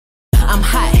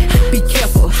Be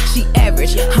careful, she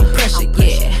average. I'm pressure,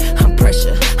 yeah. I'm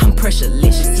pressure,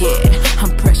 licious, yeah.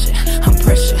 I'm pressure.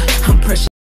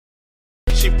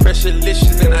 She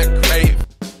pressure-licious and I crave.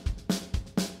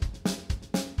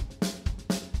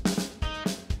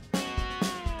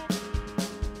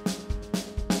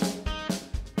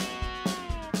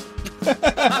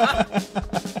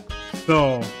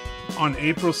 So, on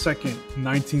April 2nd,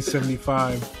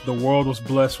 1975, the world was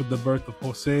blessed with the birth of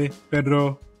Jose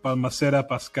Pedro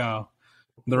Pascal.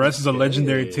 The rest is a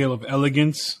legendary tale of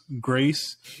elegance,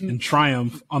 grace, and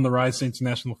triumph on the rise to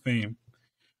international fame.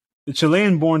 The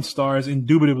Chilean-born star is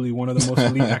indubitably one of the most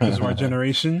elite actors of our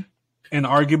generation, and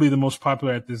arguably the most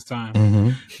popular at this time. Mm-hmm.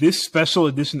 This special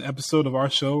edition episode of our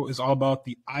show is all about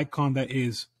the icon that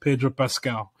is Pedro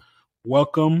Pascal.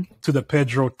 Welcome to the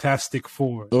Pedrotastic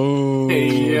Four. Oh,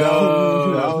 hey,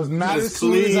 that was not as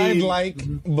smooth as I'd like,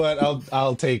 but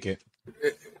I'll take it.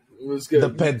 It was good. The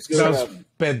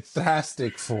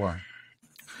Pedrotastic Four.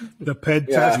 The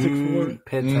Pedrotastic Four?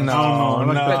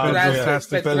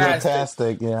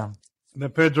 Pedrotastic, yeah. The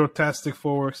Pedrotastic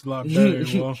Four works a lot better.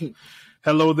 Well,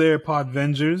 hello there,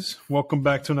 Podvengers. Welcome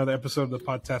back to another episode of the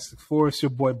Podtastic Four. It's your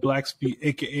boy Blackspeed,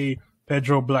 a.k.a.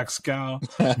 Pedro Pascal.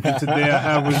 And today I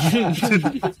have with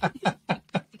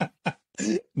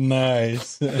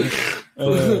Nice.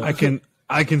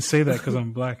 I can say that because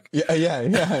I'm black. Yeah.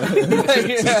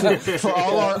 For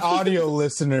all our audio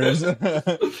listeners,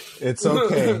 it's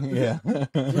okay. Yeah.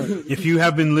 If you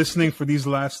have been listening for these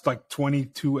last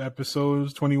 22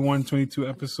 episodes,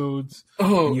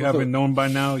 and you haven't known by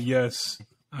now, yes,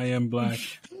 I am black.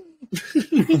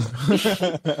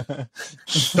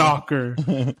 Stalker.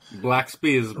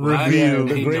 Blackspeed is black. Reveal.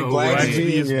 The great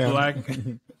Blackspeed is black.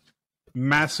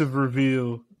 Massive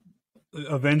reveal.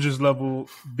 Avengers level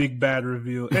big bad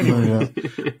reveal. Anyway,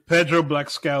 Pedro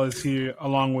Pascal is here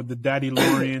along with the Daddy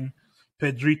Lorian,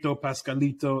 Pedrito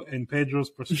Pascalito, and Pedro's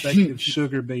prospective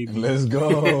sugar baby. Let's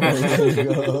go.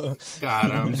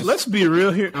 God, let's be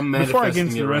real here. Before I get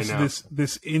into the rest of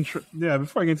this intro,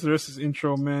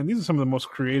 man, these are some of the most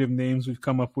creative names we've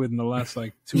come up with in the last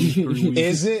 2-3 weeks.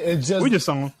 Is it? It's just we just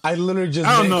on. I literally just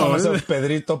call myself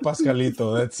Pedrito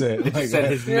Pascalito. That's it.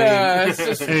 It's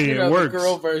just it works. The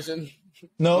girl version.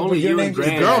 No, only your you name and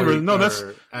Grant girl version. No, that's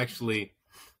actually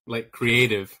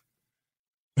creative.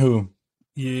 Who?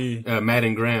 Yeah, Matt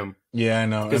and Graham. Yeah, I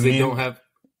know. Because they don't have.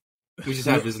 We just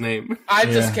have his name. I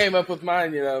just came up with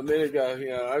mine, a minute ago.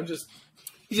 I'm just.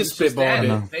 He just spitballed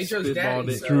it. Pedro's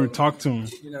daddy. So, Drew, talk to him.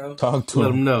 Talk to Let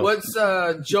him. him know. What's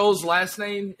Joel's last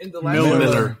name in the last Miller. name?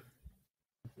 Miller.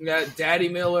 We got Daddy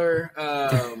Miller.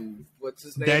 What's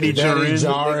his name? Daddy Jarin.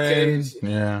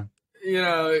 Yeah.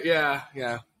 Yeah.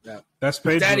 That's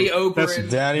Pedro. Daddy Oberon.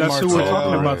 That's who we're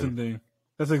talking about today.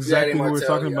 That's exactly who we're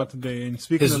talking about today. And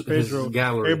speaking of Pedro,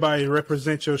 everybody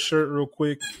represent your shirt real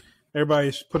quick.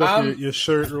 Everybody put up your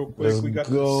shirt real quick. We got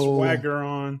the swagger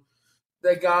on.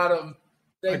 They got him.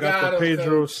 I got the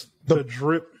Pedro's, the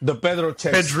drip. The Pedro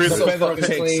checks. Pedro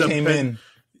checks came in.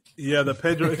 Yeah, the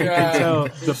Pedro. If you can tell,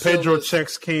 the Pedro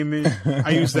checks came in. I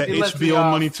used that HBO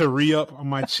money to re-up on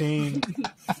my chain.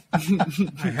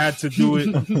 I had to do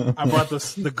it. I brought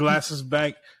the glasses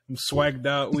back. I'm swagged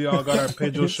out. We all got our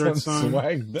Pedro shirts on.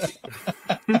 Swagged out.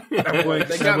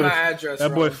 They got my address.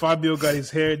 That boy Fabio got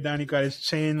his hair down. He got his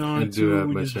chain on too.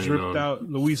 We just dripped out.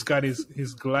 Luis got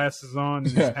his glasses on and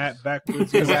his hat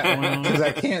backwards. Because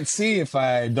I can't see if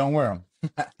I don't wear them.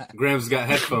 Graham's got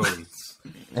headphones.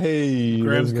 Hey,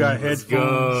 Graham's got headphones.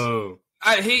 Go.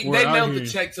 They mailed the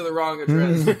check to the wrong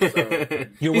address. So.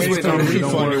 You're waiting for a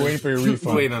refund. You're waiting for your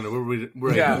refund. Waiting on it.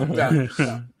 We're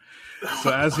yeah.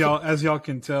 So as y'all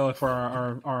can tell, for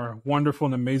our wonderful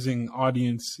and amazing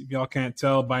audience, if y'all can't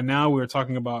tell by now, we're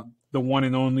talking about the one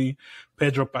and only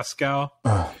Pedro Pascal.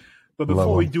 But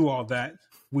before we do all that,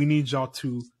 we need y'all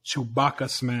to Chewbacca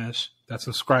smash that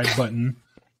subscribe button.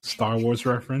 Star Wars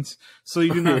reference, so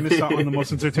you do not miss out on the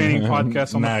most entertaining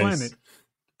podcast on the planet.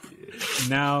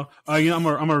 Now, I'm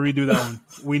gonna redo that one.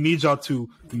 We need y'all to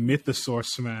Mythosaur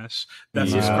smash that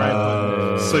subscribe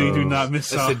button, so you do not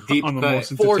miss out on the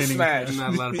most entertaining. Force smash.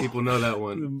 Not a lot of people know that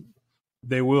one.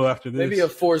 They will after this. Maybe a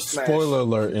force smash. Spoiler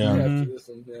alert! Yeah. After this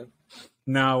one, yeah.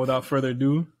 Now, without further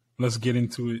ado, let's get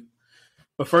into it.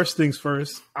 But first things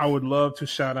first, I would love to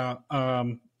shout out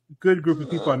good group of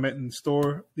people I met in the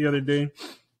store the other day.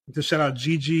 To shout out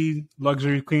Gigi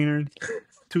Luxury Cleaner,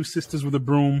 Two Sisters with a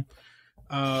Broom.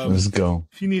 Let's go.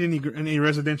 If you need any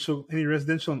residential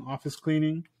and office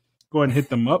cleaning, go ahead and hit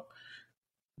them up.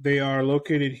 They are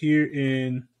located here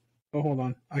in. Oh, hold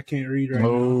on, I can't read right now.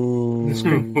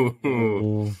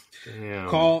 Damn.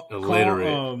 Call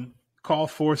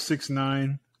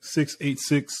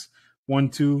 469-686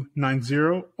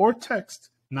 1290 or text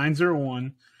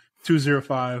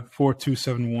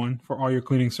 901-205-4271 for all your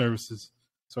cleaning services.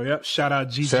 So, yep, shout out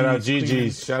Gigi. Shout out Gigi.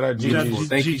 Shout out Gigi.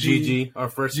 Thank you, Gigi, our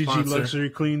first Gigi sponsor. Luxury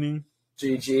Cleaning.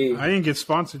 GG. I didn't get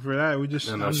sponsored for that. We just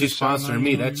She's sponsoring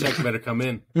me. That check better come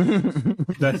in.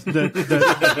 That's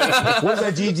Where's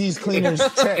that Gigi's Cleaners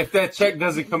check? If that check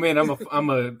doesn't come in, I'm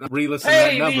a re-listen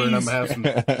that number and I'm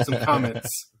gonna have some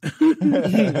comments.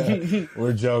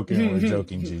 We're joking,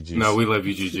 Gigi. No, we love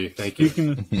you, Gigi. Thank you.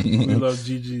 We love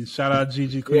Gigi. Shout out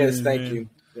Gigi Cleaning. Yes, thank man. you.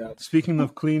 Yeah. Speaking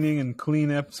of cleaning and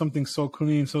something so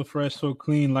clean, so fresh, so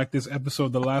clean, like this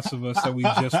episode, The Last of Us, that we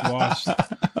just watched.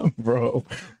 Bro,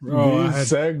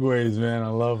 these segues, man, I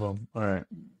love them. All right.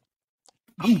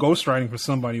 I'm ghostwriting for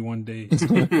somebody one day.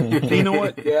 You know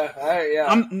what?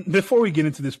 Yeah. Before we get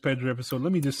into this Pedro episode,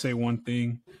 let me just say one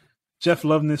thing. Jeff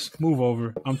Loveness, move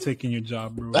over. I'm taking your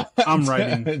job, bro. I'm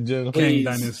writing Kang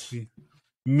Dynasty.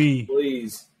 Me.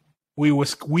 Please. We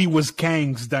was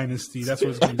Kang's Dynasty. That's what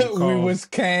it's going to be called. We was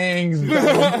Kang's.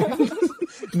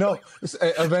 No,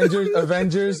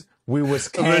 Avengers. We was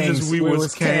Kangs. We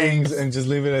was Kangs. And just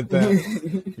leave it at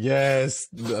that. Yes,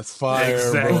 that's fire,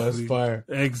 Exactly. bro. That's fire.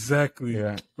 Exactly.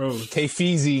 Yeah, bro. K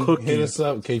Feezy, hit us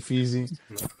up, K Feezy.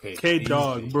 K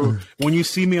Dog, bro. When you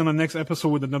see me on the next episode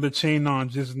with another chain on,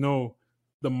 just know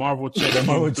the Marvel check. The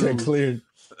Marvel check cleared.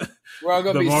 We're all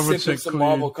gonna The be Marvel sipping check some cleared.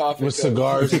 Marvel coffee With cups.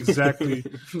 cigars. Exactly.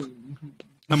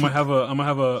 I'm gonna have a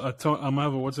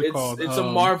what's it called? It's a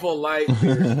Marvel light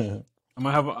beer. I'm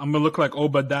gonna look like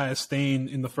Obadiah Stane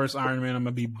in the first Iron Man. I'm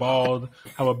gonna be bald,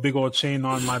 have a big old chain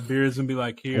on my beards, and be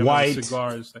like, "Here, White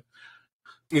cigars."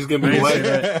 He's gonna be white.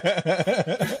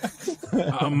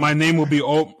 My name will be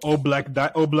O Black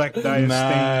Dia Stane.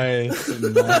 Nice.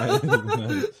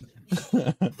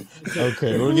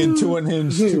 Okay, we're getting too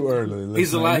unhinged too early.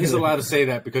 He's allowed to say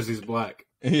that because he's black.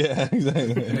 Yeah,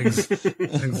 exactly.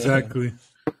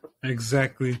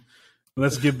 Exactly.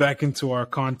 Let's get back into our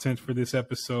content for this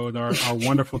episode. Our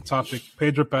wonderful topic: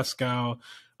 Pedro Pascal,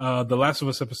 The Last of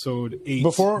Us episode 8.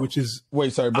 Before we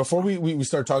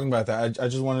start talking about that, I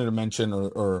just wanted to mention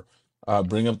or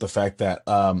bring up the fact that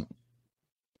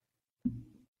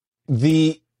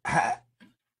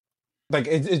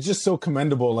it's just so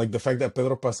commendable, like the fact that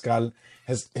Pedro Pascal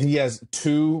has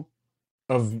two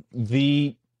of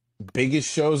the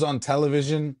biggest shows on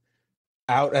television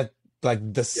out at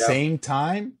like the same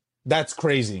time. That's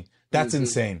crazy. That's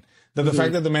insane. The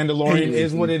fact that The Mandalorian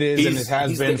is what it is, and it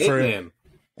has been for him.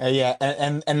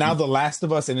 And now The Last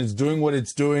of Us, and it's doing what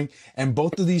it's doing, and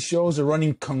both of these shows are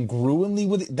running congruently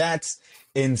with it. That's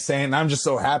insane. I'm just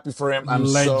so happy for him. I'm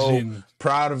so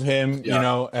proud of him, you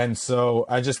know. And so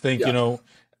I just think,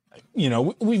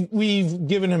 we've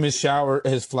given him his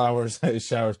flowers.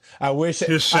 I wish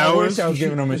I was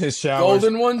giving him his showers.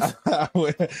 Golden ones.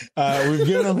 We've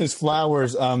given him his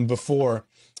flowers before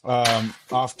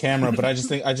off camera, but I just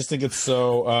think it's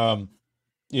so.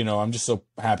 I'm just so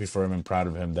happy for him and proud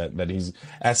of him that he's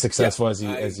as successful as he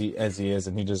is,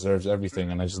 and he deserves everything.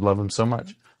 And I just love him so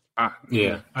much.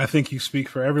 Yeah, I think you speak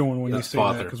for everyone when you say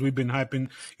that, because we've been hyping.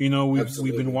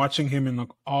 We've been watching him in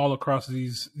all across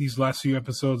these last few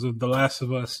episodes of The Last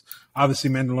of Us.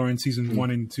 Obviously, Mandalorian seasons 1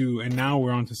 and 2, and now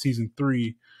we're on to season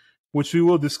 3, which we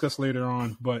will discuss later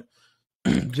on. But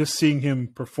just seeing him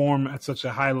perform at such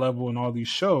a high level in all these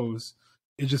shows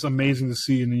is just amazing to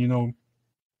see. And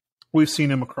we've seen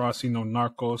him across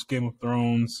Narcos, Game of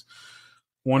Thrones,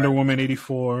 Wonder Woman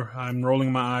 84. I'm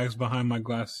rolling my eyes behind my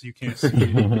glasses. You can't see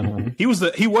it. He was the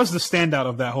standout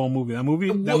of that whole movie. That movie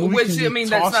that's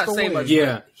not saying much.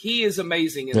 Yeah, he is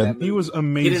amazing in that movie. He was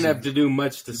amazing. He didn't have to do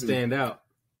much to stand out.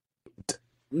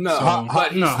 No,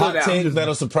 but he stood out. Take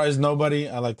that'll surprise nobody.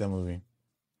 I like that movie.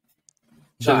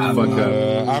 Shut the fuck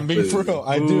up. I'm being for real.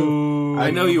 I do.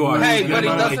 I know you are. Hey, but he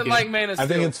doesn't like Man of Steel. I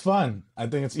think it's fun.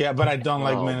 But I don't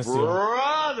like Man of Steel.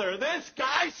 Brother, this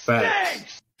guy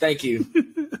stinks. Thank you.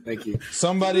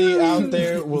 Somebody out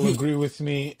there will agree with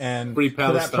me, and Free for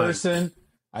Palestine. that person,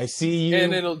 I see you,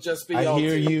 And it'll just be I all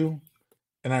hear two. you,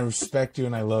 and I respect you,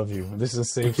 and I love you. This is a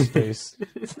safe space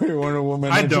for Wonder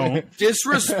Woman. I don't. Not a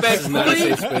Disrespectfully.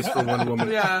 safe space for Wonder Woman.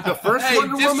 Yeah. The first Hey,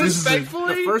 Wonder Woman.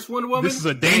 disrespectfully. The first Wonder Woman. This is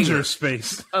a dangerous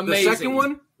space. Amazing. The second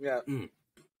one. Yeah.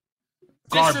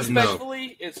 Garbage.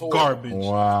 Disrespectfully, it's horrible. Garbage.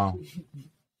 Wow.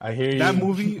 I hear you. That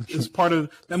movie is part of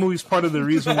the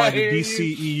reason why the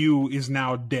DCEU is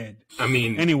now dead. I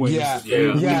mean, Anyways, Yeah,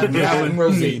 Yeah.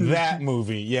 that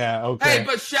movie. Yeah, okay. Hey,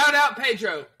 but shout out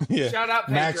Pedro. Yeah. Shout out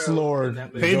Pedro. Max Lord. in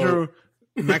that movie.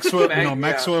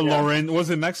 Maxwell Yeah. Loren. Was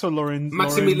it Maxwell Loren?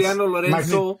 Maximiliano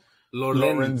Lorenzo.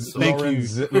 Lorenz. Thank you.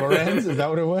 Lorenz, is that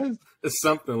what it was?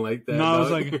 Something like that. No,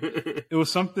 dog. it was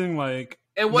something like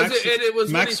And it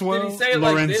was Maxwell did he say it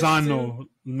like this too?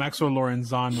 Maxwell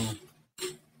Lorenzano.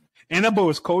 And that boy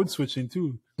was code switching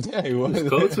too. Yeah, he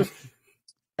was.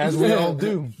 As we all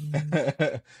do.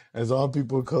 As all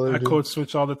people of color do. I code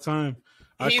switch all the time.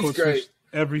 He's I code great. switch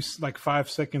every 5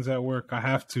 seconds at work. I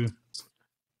have to.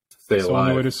 Stay It's the alive.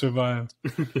 only way to survive.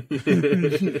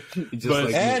 Just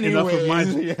But like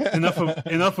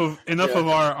enough of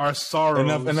our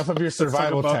sorrows. Enough of your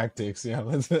survival about- tactics. Yeah,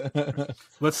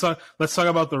 Let's talk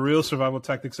about the real survival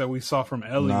tactics that we saw from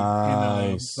Ellie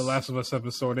Nice. in The Last of Us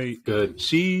episode 8. good.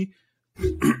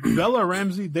 Bella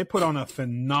Ramsey, they put on a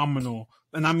phenomenal.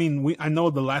 And I mean, I know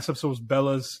the last episode was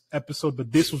Bella's episode,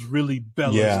 but this was really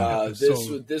Bella's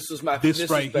episode. This was This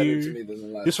right better here- to me than the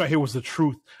last. This right here was the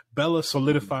truth. Bella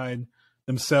solidified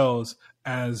themselves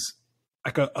as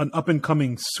like an up and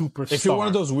coming superstar. if you're one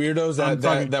of those weirdos I'm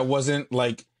talking- that wasn't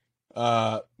like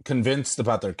convinced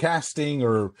about their casting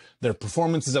or their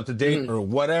performances up to date or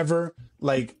whatever,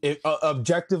 like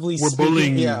objectively We're speaking,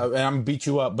 bullying you. yeah, and I'm beat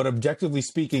you up. But objectively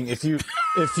speaking, if you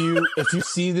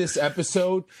see this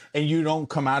episode and you don't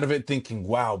come out of it thinking,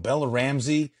 "Wow, Bella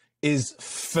Ramsey is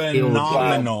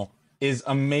phenomenal, is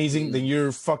amazing," then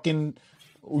you're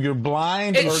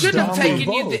blind It or shouldn't dumb have or taken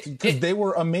you both, because they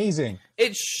were amazing.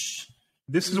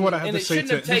 This is what I have and to it say shouldn't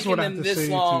to. have This is taken what I have them to say this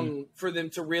to. long for them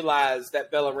to realize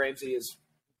that Bella Ramsey is.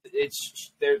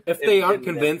 If they aren't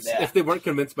convinced, if they weren't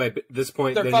convinced by this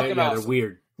point, They're then fucking they're awesome.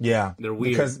 weird. Yeah, They're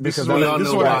weird. because This is we what all this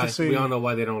is know what I have why. to say. We all know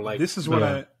why they don't like. This is what I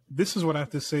have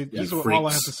to say. This is all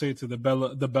I have to say to the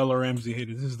Bella Ramsey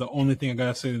haters. This is the only thing I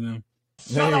gotta say to them.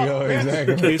 there you go.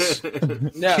 Exactly.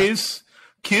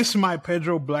 Kiss my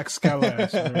Pedro Pascal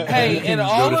ass. Right? Hey, and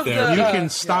all of the You can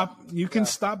stop. You can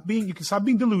stop being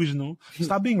delusional.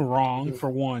 Stop being wrong for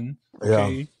one.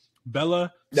 Okay, Yeah.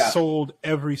 Bella sold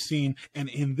every scene, and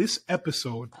in this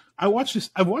episode, I watched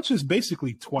this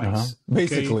basically twice.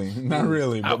 Basically, not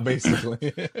really, but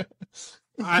basically.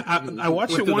 I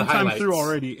watched Went it through one the time highlights. through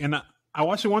already, and I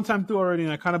watched it one time through already,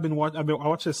 and I kind of been watching. I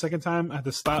watched it a second time. I had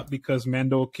to stop because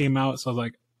Mando came out, so I was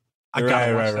like, I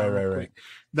gotta watch that real quick.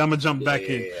 Then I'm gonna jump back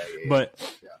in, but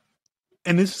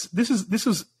and this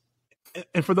is,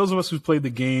 and for those of us who played the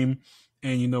game,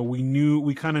 and we knew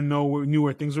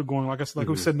where things were going. Like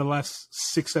we said in the last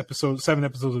 7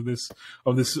 episodes of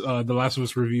this The Last of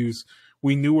Us reviews,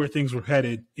 we knew where things were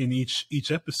headed in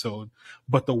each episode.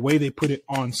 But the way they put it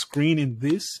on screen in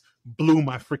this blew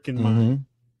my freaking mind.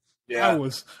 Yeah. I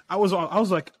was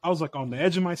like on the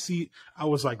edge of my seat. I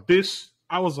was like this.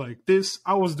 I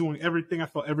was doing everything. I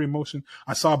felt every emotion.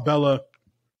 I saw Bella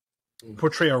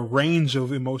portray a range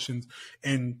of emotions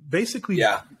and basically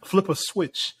flip a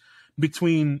switch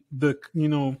between the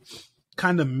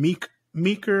kind of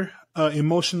meeker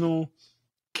emotional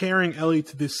caring Ellie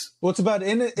to this. Well, it's about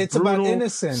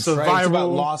innocence, survival, right? It's about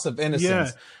loss of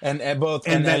innocence, and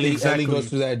Ellie goes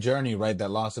through that journey, right? That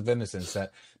loss of innocence.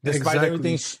 That despite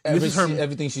everything,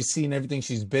 everything she's seen, everything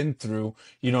she's been through,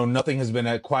 nothing has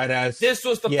been quite as. This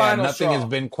was the final nothing straw. has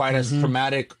been quite as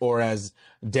traumatic or as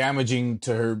damaging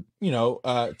to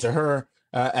her,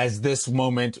 as this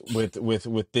moment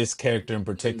with this character in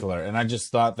particular. And I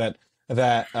just thought that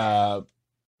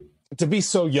to be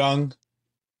so young.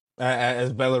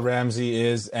 As Bella Ramsey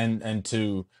is, and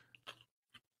to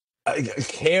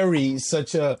carry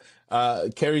such an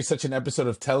episode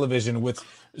of television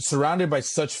surrounded by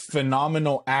such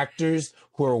phenomenal actors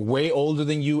who are way older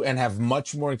than you and have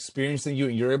much more experience than you,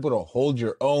 and you're able to hold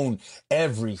your own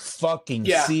every fucking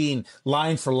scene,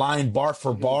 line for line, bar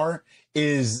for bar,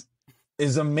 is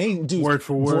amazing, dude. Word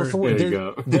for word. There you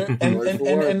go.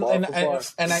 And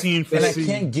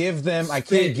I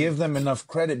can't give them enough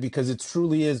credit because it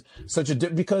truly is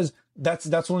because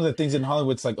that's one of the things in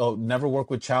Hollywood. It's like, oh, never work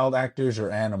with child actors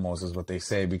or animals is what they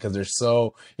say, because they're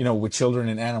so, with children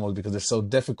and animals, because they're so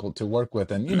difficult to work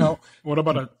with. And what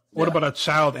about a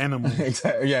child animal?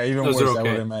 Exactly. Yeah, even Those worse, are okay.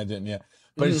 I would imagine. Yeah.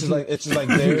 But it's just like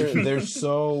they're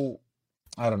so,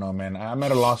 I don't know, man. I'm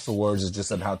at a loss for words. It's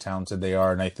just at how talented they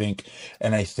are, and I think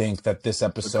that this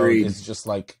episode is just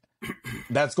like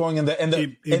that's going in the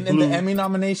Emmy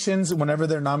nominations. Whenever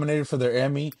they're nominated for their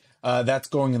Emmy, that's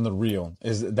going in the reel.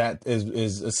 Is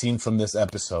a scene from this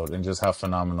episode, and just how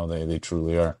phenomenal they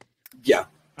truly are. Yeah,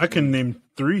 I can name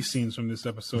 3 scenes from this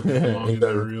episode that belong in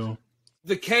the reel.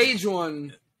 The cage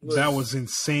one. That was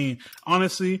insane,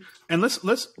 honestly. And let's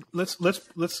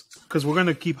because we're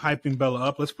gonna keep hyping Bella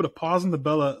up. Let's put a pause on the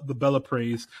Bella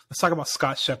praise. Let's talk about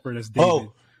Scott Shepherd as David.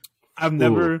 Oh, I've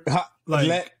never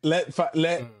let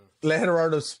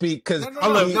Gerardo speak, because I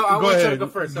want you to go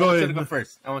first. Go ahead.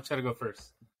 I want you to go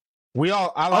first. I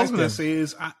All I was gonna say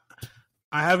is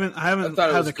I haven't thought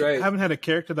it was great. I haven't had a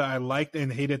character that I liked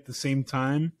and hated at the same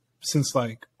time since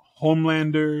like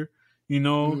Homelander. You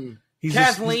know, he's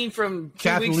Kathleen from 2 weeks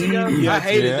Kathleen, ago. yeah, I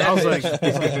hated that. I was like,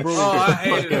 bitch. bro, I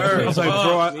hated her. I was like,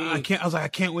 bro, Me. I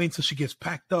can't wait until she gets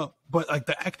packed up. But like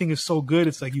the acting is so good,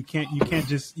 it's like you can't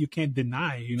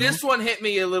deny. You know, This one hit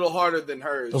me a little harder than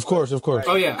hers. Of course.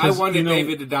 Oh yeah, I wanted you know,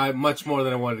 David to die much more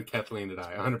than I wanted Kathleen to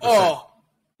die. 100%. Oh,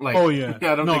 Like, oh yeah,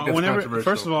 I don't think that's controversial.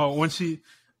 First of all,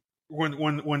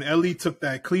 when Ellie took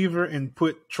that cleaver and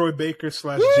put Troy Baker /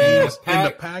 James in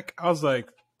the pack, I was like,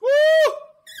 woo!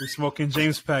 We're smoking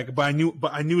James pack, but I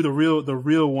knew the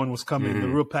real one was coming. The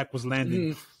real pack was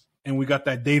landing, and we got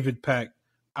that David pack.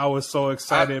 I was so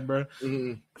excited, bro.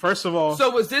 First of all, so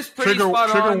was this pretty trigger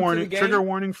spot on warning? to the game? Trigger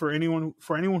warning for anyone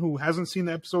who hasn't seen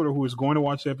the episode or who is going to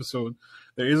watch the episode.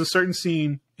 There is a certain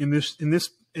scene in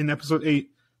episode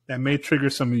 8 that may trigger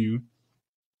some of you.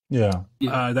 Yeah.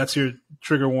 That's your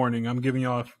trigger warning. I'm giving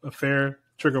y'all a fair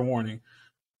trigger warning.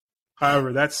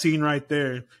 However, that scene right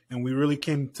there, and we really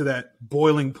came to that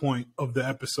boiling point of the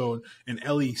episode, and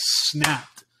Ellie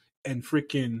snapped and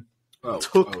freaking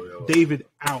took David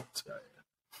out.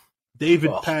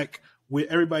 David Pack,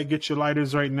 everybody get your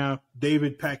lighters right now.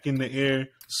 David Pack in the air,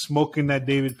 smoking that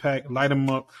David Pack, light him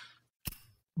up.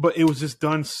 But it was just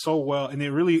done so well, and it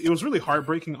was really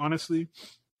heartbreaking, honestly.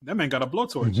 That man got a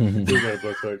blowtorch. He got a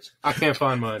blowtorch. I can't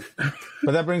find mine.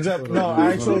 But that brings up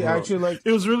I actually like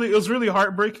it was really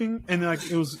heartbreaking, and like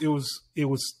it was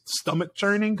stomach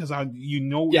churning because you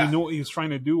know what he was trying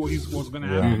to do, what was going to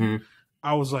happen.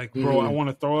 I was like, bro, I want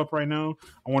to throw up right now.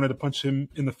 I wanted to punch him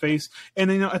in the face, and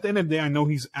then at the end of the day, I know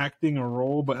he's acting a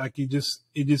role, but like you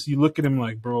look at him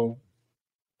like, bro.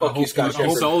 I hope you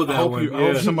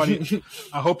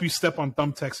step on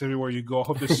thumbtacks everywhere you go. I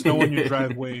hope there's snow in your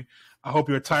driveway. I hope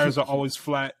your tires are always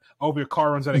flat. I hope your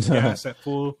car runs out of gas at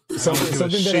full. Something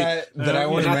that I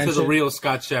want to mention. Not to the real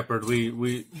Scott Shepard. We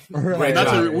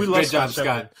love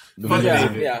Scott.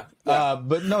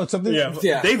 But no, something.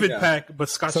 David Pack, but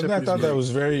Scott. Something Shepard I thought that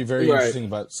was very, very interesting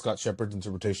about Scott Shepard's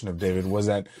interpretation of David was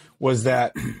that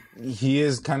he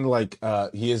is kind of like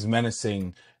he is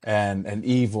menacing and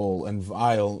evil and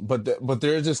vile, but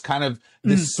there is just kind of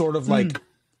this sort of like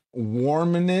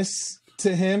warmness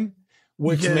to him.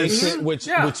 Which makes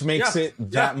it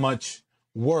that much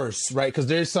worse, right? Because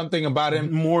there's something about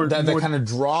him that kind of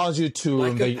draws you to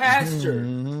him. Like a pastor.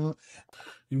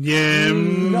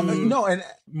 No, and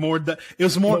more that it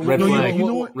was more. Red flag. You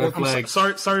know what? Red flag.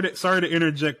 Sorry to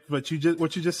interject, but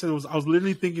what you just said was I was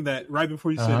literally thinking that right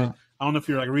before you said it. I don't know if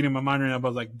you're like reading my mind right now, but I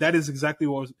was like, that is exactly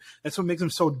that's what makes him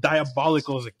so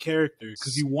diabolical as a character.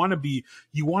 Because you want to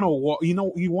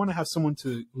have someone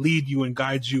to lead you and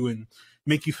guide you and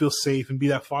make you feel safe and be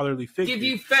that fatherly figure. Give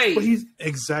you faith. But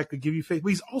give you faith. But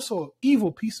he's also an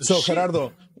evil piece of shit. So,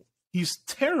 Gerardo, he's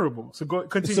terrible. So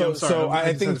continue.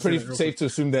 I think it's pretty safe to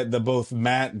assume that both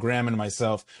Matt, Graham, and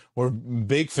myself were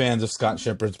big fans of Scott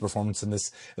Shepard's performance in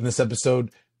this episode.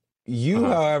 You,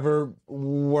 however,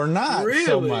 were not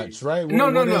so much, right? No,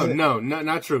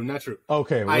 not true.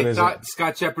 Okay, I thought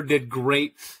Scott Shepard did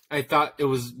great. I thought it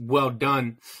was well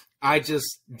done. I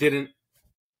just didn't.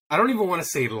 I don't even want to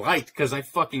say liked because I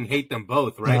fucking hate them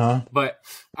both, right? But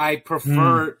I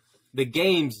prefer the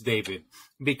games, David,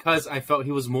 because I felt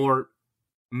he was more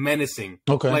menacing.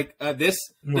 Okay, like the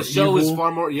show evil? is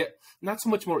far more, not so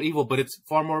much more evil, but it's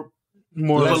far more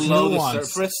below the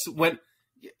surface.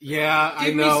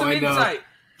 I know. Insight.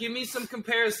 Give me some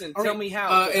comparison. Tell me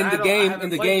how. In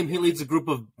the game, he leads a group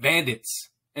of bandits.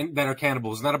 And that are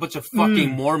cannibals, not a bunch of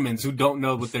fucking Mormons who don't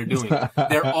know what they're doing.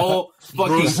 They're all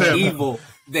fucking evil.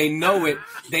 They know it.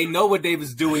 They know what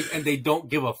David's doing, and they don't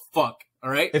give a fuck. All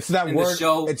right. It's that word.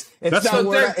 It's that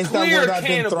word I've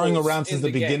been throwing around since the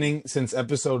beginning, since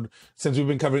we've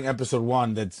been covering episode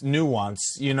 1. That's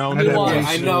nuance. You know. Nuance.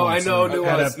 I know.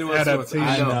 Nuance.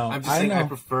 I know. I'm just saying I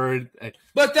preferred.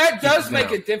 But that does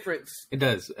make a difference. It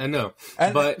does. I know.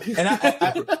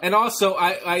 And also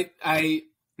I.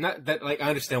 Not that, like, I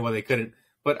understand why they couldn't,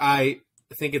 but I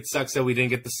think it sucks that we didn't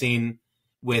get the scene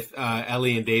with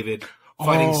Ellie and David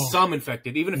fighting some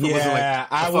infected, even if it wasn't like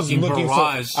a fucking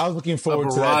barrage. I was looking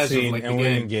forward to that scene, and we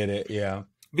didn't get it. Yeah,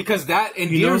 because that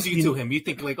endears you to him. You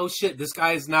think like, oh shit, this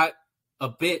guy is not a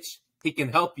bitch. He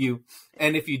can help you.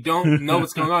 And if you don't know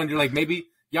what's going on, you're like, maybe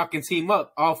y'all can team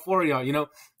up, all 4 of y'all. You know,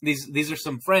 these are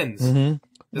some friends.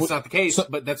 That's not the case,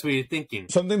 but that's what you're thinking.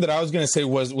 Something that I was gonna say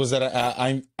was that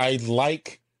I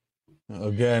like.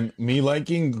 Again, me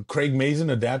liking Craig Mazin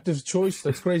adaptive choice.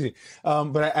 That's crazy.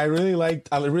 But I really liked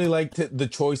the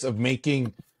choice of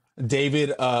making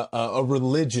David a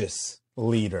religious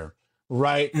leader.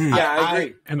 right? Yeah, I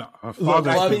agree. And a Look,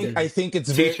 father. I think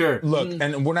it's Teacher.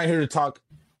 and we're not here to talk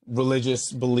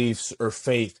religious beliefs or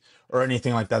faith or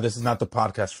anything like that. This is not the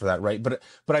podcast for that, right? But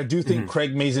I do think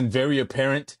Craig Mazin very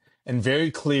apparent and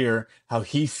very clear how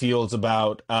he feels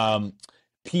about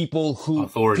people who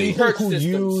Authority.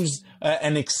 use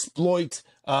and exploit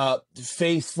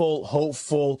faithful,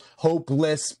 hopeful,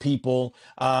 hopeless people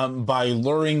by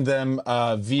luring them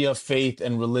via faith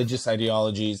and religious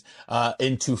ideologies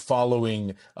into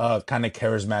following kind of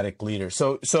charismatic leaders.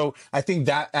 So I think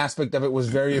that aspect of it was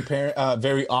very apparent,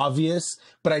 very obvious.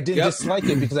 But I did dislike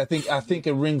it because I think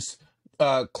it rings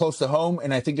close to home,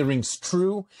 and I think it rings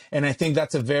true, and I think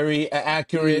that's a very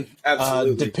accurate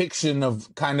depiction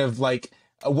of kind of like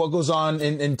what goes on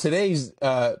in today's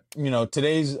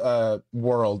today's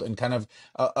world, and kind of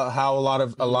how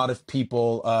a lot of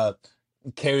people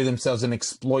carry themselves and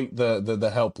exploit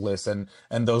the helpless and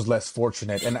those less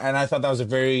fortunate, and I thought that was a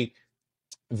very,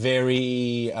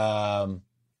 very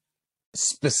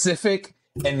specific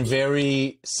and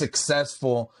very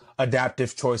successful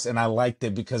adaptive choice, and I liked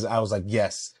it because I was like,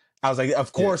 yes. I was like,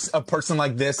 of course, a person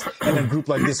like this and a group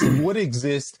like this would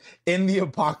exist in the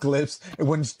apocalypse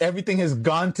when everything has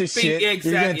gone to shit.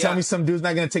 You're going to tell me some dude's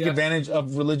not going to take advantage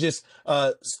of religious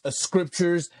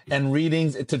scriptures and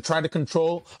readings to try to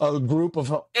control a group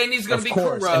of... And he's going to be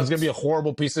corrupt. And he's going to be a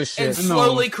horrible piece of shit. And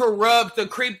slowly corrupt the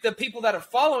people that are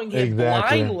following him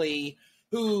blindly,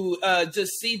 who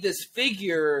just see this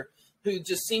figure who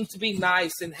just seems to be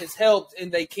nice and has helped,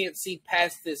 and they can't see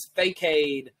past this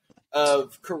facade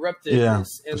of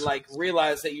corruptedness and like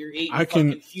realize that you're eating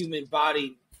fucking human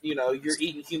body, you're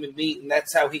eating human meat, and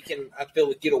that's how he can, I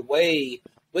feel, get away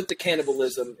with the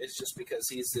cannibalism. It's just because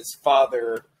he's this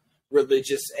father,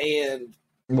 religious, and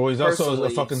he's also a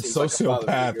fucking sociopath,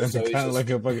 like and kind of like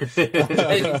a fucking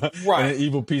an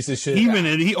evil piece of shit.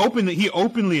 He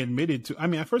openly admitted to. I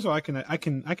mean, first of all, I can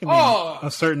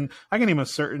name a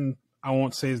certain. I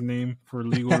won't say his name for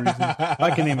legal reasons.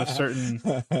 I can name a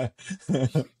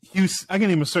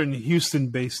certain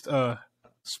Houston-based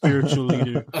spiritual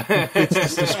leader who fits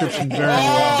this description very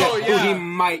well. Who he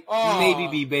might maybe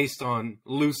be based on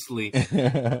loosely.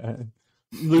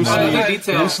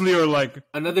 Loosely or like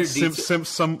another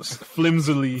some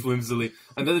flimsily.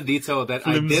 Another detail that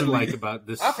I did like about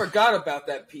this. I forgot about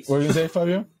that piece. What did you say,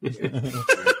 Fabio?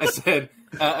 I said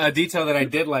a detail that I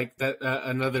did like. That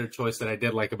another choice that I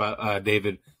did like about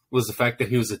David was the fact that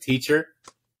he was a teacher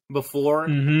before.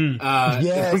 Before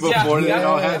that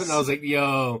all happened, I was like,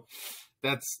 "Yo,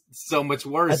 that's so much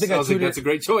worse." I was like, "That's a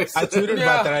great choice." I tweeted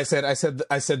about that.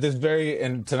 I said this very,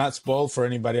 and to not spoil for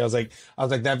anybody, I was like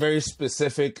that very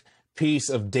specific piece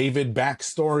of David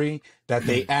backstory that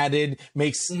they added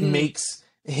makes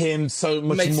him so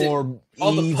much more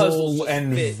evil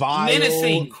and vile,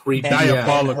 menacing, and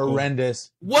diabolical,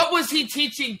 horrendous. What was he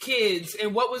teaching kids,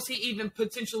 and what was he even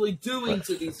potentially doing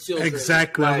to these children?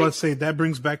 Exactly. I was about to say that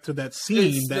brings back to that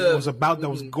scene that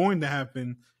was going to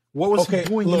happen. What was he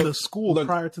doing in the school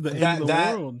prior to the end of the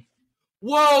world?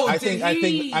 Whoa! I think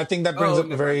that brings up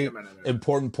a very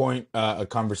important point, a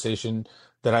conversation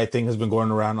that I think has been going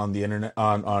around on the internet,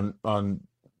 on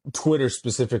Twitter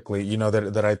specifically.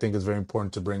 That I think is very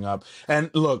important to bring up. And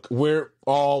look, we're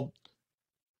all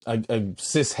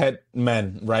cishet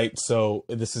men, right? So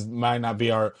might not be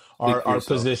our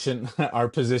position, our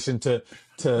position to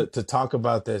talk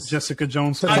about this. Jessica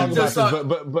Jones. But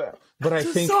I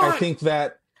think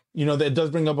that. That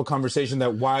does bring up a conversation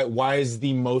that why is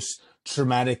the most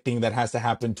traumatic thing that has to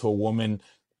happen to a woman,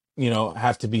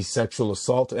 have to be sexual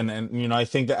assault. And I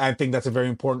think that's a very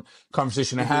important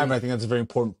conversation to have. And I think that's a very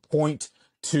important point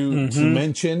to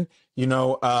mention,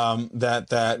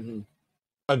 that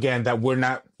again, that we're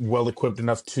not well equipped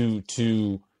enough to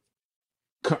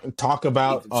talk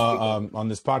about on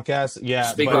this podcast.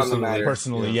 Yeah. Speak on the matter.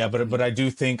 Personally. Yeah. But I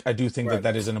do think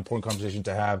that is an important conversation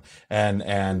to have. And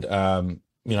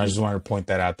I just wanted to point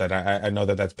that out, that I know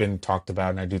that's been talked about,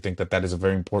 and I do think that is a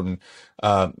very important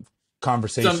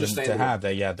conversation to have.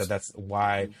 That's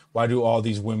why do all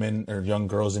these women or young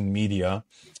girls in media,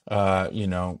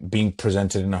 being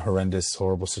presented in a horrendous,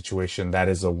 horrible situation? That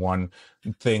is the one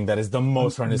thing that is the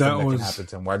most horrendous thing that can happen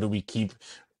to them. Why do we keep,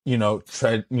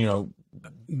 trudging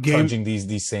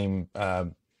these same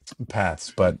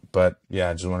paths? But yeah,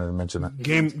 I just wanted to mention that.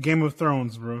 Game of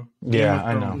Thrones, bro.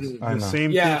 I know.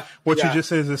 Same thing. What you just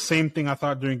said is the same thing I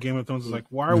thought during Game of Thrones. Is like,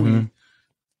 why are we?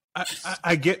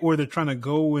 I get where they're trying to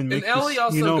go and make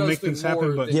things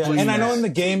happen, but and I know in the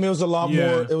game it was a lot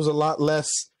more. It was a lot less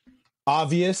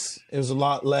obvious. It was a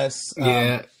lot less.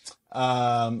 It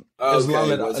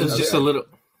was just a little.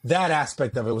 that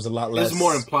aspect of it was a lot less. It was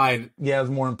more implied. Yeah, it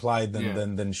was more implied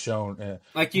than shown. Yeah.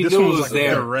 Like you knew it was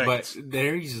there, but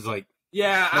there he's just like,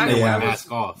 I know.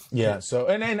 Mask off. Yeah. So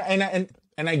and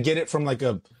I get it from like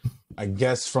I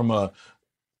guess from a.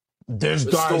 This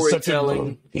guy's such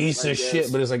a piece of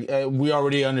shit, but it's like we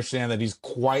already understand that he's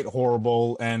quite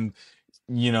horrible, and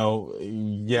we don't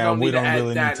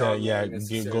really need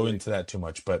to go into that too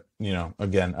much. But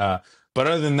again, but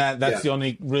other than that, that's the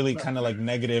only really kind of like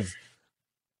negative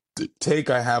take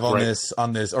I have on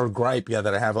this or gripe,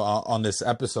 that I have on this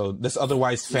episode, this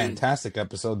otherwise fantastic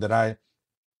episode that I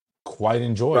quite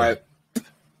enjoyed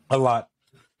a lot.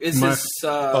 Is this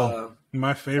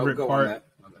my favorite part?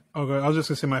 Okay, I was just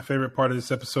gonna say my favorite part of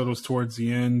this episode was towards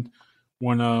the end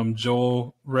when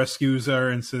Joel rescues her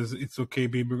and says it's okay,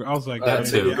 baby. I was like, I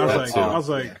was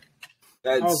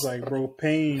like, bro,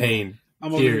 pain.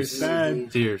 I'm over here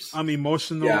sad. Tears. I'm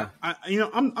emotional. Yeah.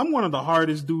 I'm one of the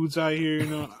hardest dudes out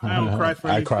here. I don't cry for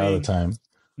anything. I cry all the time.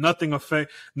 Nothing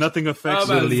affects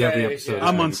literally every episode.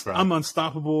 I'm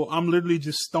unstoppable. I'm literally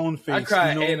just stone faced. I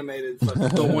cry animated.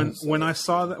 So when I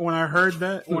saw that, when I heard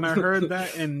that,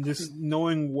 and just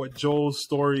knowing what Joel's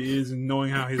story is and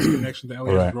knowing how his connection to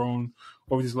Ellie has grown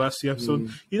over these last 2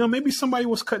 episodes, maybe somebody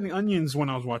was cutting onions when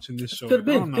I was watching this show. Could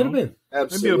have been.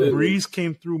 Absolutely. Maybe a breeze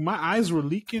came through. My eyes were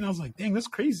leaking. I was like, dang, that's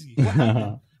crazy.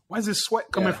 Why is this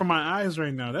sweat coming from my eyes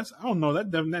right now? I don't know.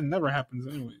 That never happens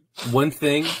anyway. One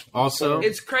thing also.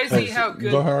 It's crazy how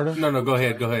good. Go ahead. No, go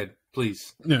ahead.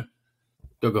 Please. Yeah.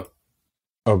 Go.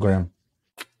 Oh, Graham.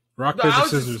 Rock, paper,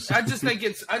 scissors. I just think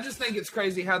it's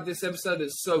crazy how this episode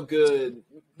is so good.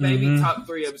 Maybe top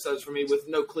 3 episodes for me with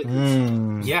no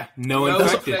clickers. Yeah, no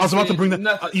infected. I was about to bring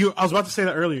that. I was about to say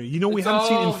that earlier. We haven't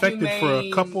seen infected for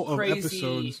a couple of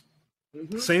episodes.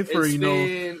 Save for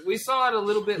we saw it a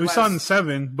little bit. We saw it in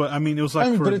 7, but I mean it was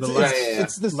like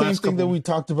it's the same thing that we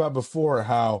talked about before.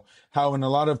 How in a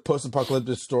lot of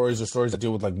post-apocalyptic stories or stories that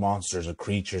deal with like monsters or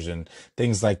creatures and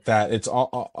things like that, it's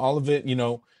all of it.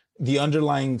 The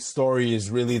underlying story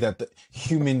is really that the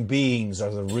human beings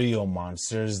are the real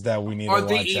monsters that we need to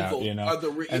watch out.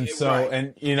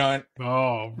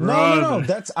 No,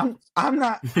 that's I'm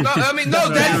not. No, I mean no,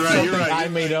 that's something I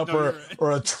made up or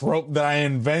a trope that I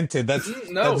invented. That's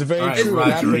very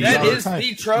true. That is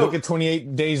the trope. Look at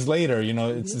 28 Days Later.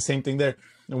 It's the same thing there.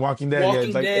 And Walking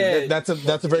Dead, Dead. That's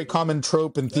a very common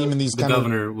trope and theme in these. The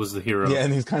governor was the hero. Yeah,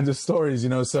 in these kinds of stories.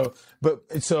 It's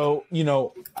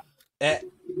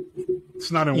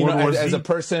not in World War Z. As a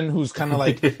person who's kind of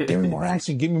like, give me more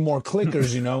action, give me more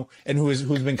clickers, and who's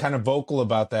been kind of vocal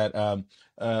about that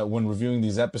when reviewing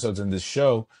these episodes in this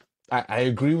show, I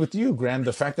agree with you, Graham.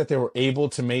 The fact that they were able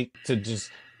to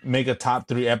just make a top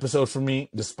 3 episode for me,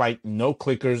 despite no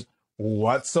clickers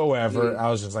whatsoever, I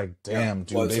was just like, damn,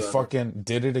 dude, they fucking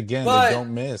did it again. They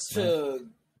don't miss.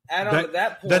 That point,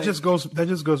 that just goes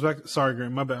back. Sorry,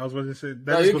 Graham, my bad. I was about to say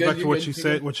that just goes back to what you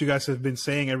said. What you guys have been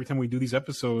saying every time we do these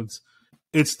episodes.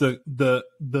 It's the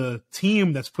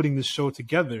team that's putting this show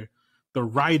together, the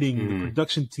writing, the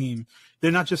production team.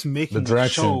 They're not just making the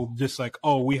show just like,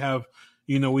 we have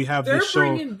this show. They're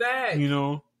bringing back.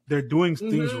 They're doing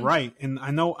things right, and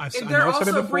I know they're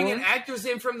also bringing actors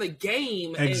in from the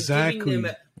game and giving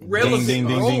them relevant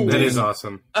roles. That is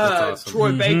awesome. That's awesome.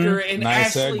 Troy Baker and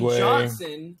nice Ashley segue.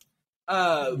 Johnson.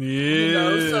 So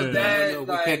that we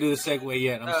can't do the segue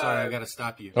yet. I'm sorry, I got to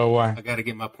stop you. Oh, why? I got to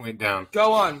get my point down.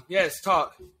 Go on. Yes,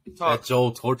 talk. That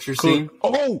Joel torture scene.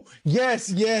 Oh, yes.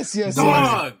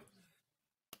 Dog.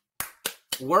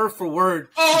 Word for word,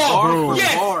 bar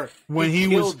for bar. When he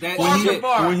took the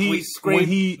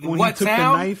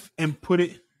knife and put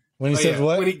it. When he said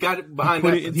what? When he got it behind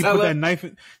he put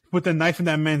that knife in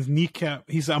that man's kneecap.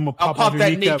 He said, "I'm gonna pop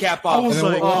that kneecap off." I was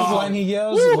like, what was the line he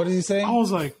yells? What did he say? I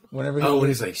was like, when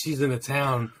he's like, "She's in a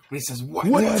town." When he says,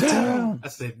 "What town?" I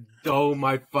said, "Oh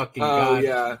my fucking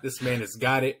god, this man has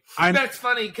got it." That's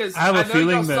funny because I know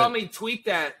y'all saw me tweet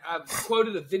that. I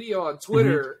quoted a video on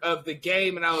Twitter of the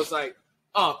game, and I was like,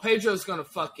 "Oh, Pedro's gonna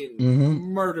fucking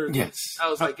murder this." Yes. I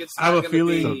was like, "It's I have not a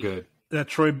feeling so good." That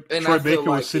Troy Baker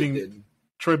was sitting.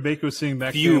 Troy Baker was sitting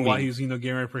back there while he's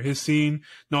getting ready for his scene.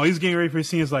 No, he's getting ready for his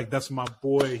scene. It's like, that's my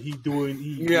boy.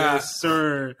 Yes,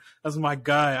 sir. That's my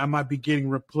guy. I might be getting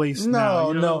replaced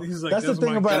now. No. He's like, that's the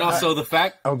thing about it. And also the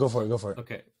fact. Oh, go for it.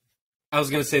 Okay. I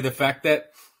was gonna say the fact that.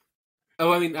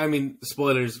 Oh, I mean,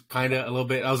 spoilers, kind of a little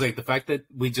bit. I was like, the fact that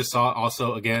we just saw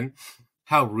also again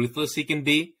how ruthless he can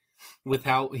be with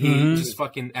how he just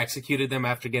fucking executed them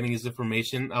after getting his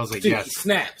information. I was like, yes. He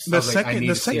snaps. The second dude,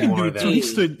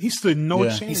 he stood no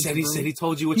chance. He said he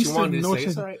told you what you wanted to say.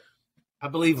 It's all right. I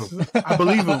believe him. I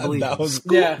believe him. That was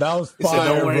cool. Yeah. That was He said, fire,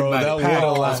 "Don't worry bro. about it. That That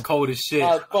was was cold as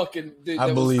shit." Fucking dude, I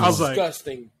that believe was him.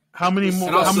 disgusting. How many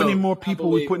more? also, How many more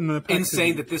people we put in the pack?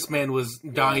 Insane that this man was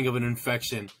dying of an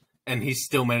infection, and he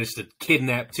still managed to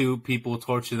kidnap 2 people,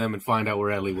 torture them, and find out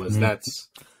where Ellie was. That's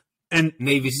and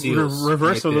Navy SEALs.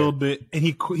 Reverse right a little bit, and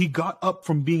he got up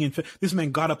from being infected. This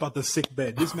man got up out the sick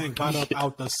bed. This man got up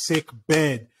out the sick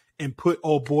bed and put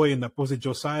old boy in the, was it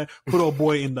Josiah? Put old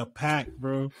boy in the pack,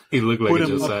 bro. He looked like put a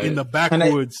him Josiah. up in the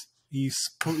backwoods. He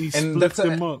split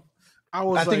him up.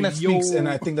 I think that speaks, and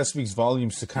I think that speaks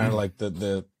volumes to kind of like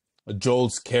the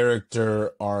Joel's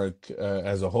character arc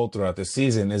as a whole throughout the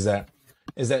season. Is that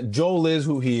Joel is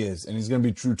who he is, and he's going to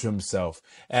be true to himself.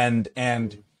 And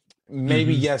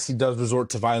maybe yes, he does resort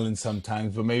to violence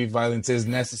sometimes, but maybe violence is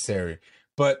necessary.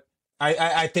 But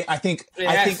I think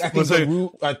the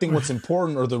root. I think what's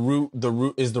important, or the root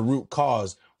is the root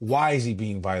cause. Why is he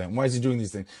being violent? Why is he doing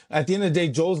these things? At the end of the day,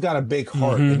 Joel's got a big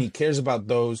heart, and he cares about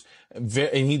those, and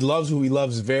he loves who he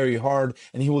loves very hard,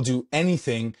 and he will do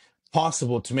anything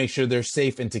possible to make sure they're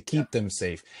safe and to keep them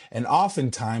safe. And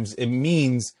oftentimes, it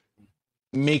means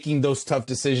making those tough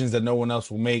decisions that no one else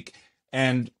will make.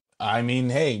 And I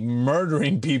mean, hey,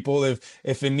 murdering people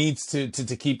if it needs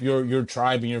to keep your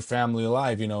tribe and your family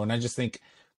alive, you know. And I just think,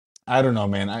 I don't know,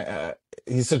 man.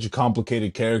 He's such a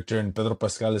complicated character, and Pedro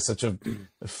Pascal is such a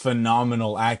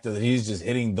phenomenal actor that he's just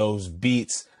hitting those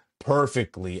beats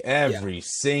perfectly every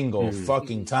single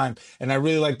fucking time. And I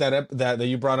really like that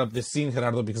you brought up this scene,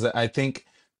 Gerardo, because I think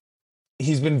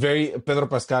he's been Pedro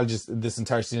Pascal just this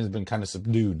entire season has been kind of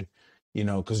subdued, you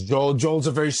know, because Joel's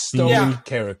a very stoic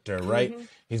character, right?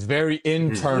 He's very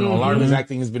internal. A lot of his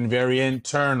acting has been very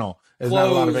internal. There's not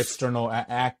a lot of external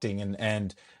acting,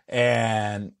 and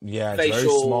yeah, it's very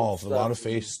small. Stuff. A lot of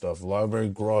face stuff, a lot of very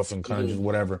gruff and kind of just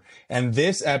whatever. And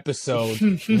this episode,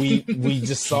 we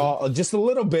just saw just a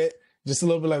little bit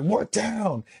like, "What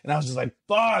down?" And I was just like,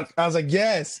 "Fuck!" I was like,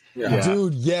 "Yes,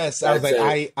 dude, yes." I was like,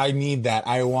 I need that.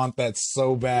 I want that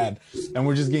so bad. And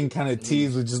we're just getting kind of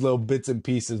teased with just little bits and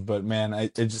pieces. But man, I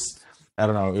don't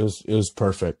know. It was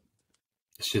perfect.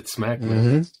 Shit smacked,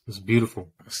 man. It was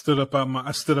beautiful. I stood up on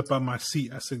my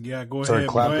seat. I said, "Yeah, go ahead,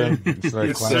 clapping.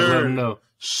 Yes, sir. Let him know.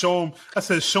 Show him." I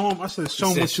said, "Show him." I said, "Show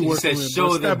him what you working with."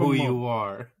 Show them who you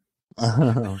are.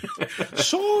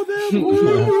 Show them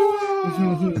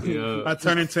who you are. I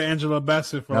turned into Angela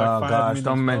Bassett for like 5 minutes.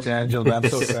 Don't mention Angela. I'm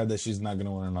so sad that she's not going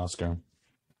to win an Oscar.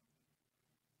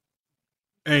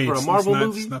 Hey, for a Marvel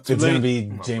movie, it's going to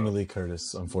be Jamie Lee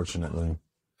Curtis, unfortunately.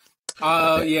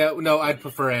 I'd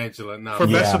prefer Angela. No, for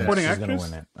best supporting she's actress, gonna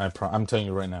win it. I'm telling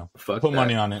you right now. Put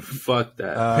money on it. Fuck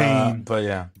that. But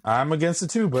yeah, I'm against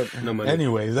it too. But no money.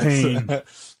 Anyway,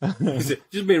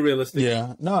 just being realistic.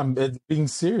 Yeah, no, I'm being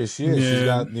serious. She is. Yeah. She's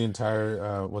got the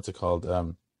entire what's it called?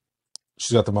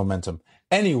 She's got the momentum.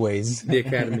 Anyways, the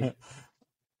Academy.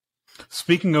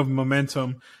 Speaking of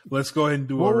momentum, let's go ahead and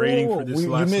do a rating for this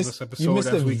last episode. You missed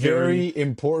a very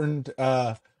important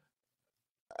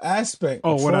aspect.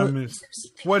 Oh, what I missed?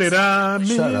 What did I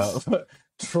miss? Shut up.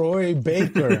 Troy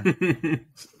Baker.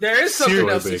 There is something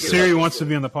else. Siri wants to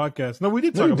be on the podcast. No, we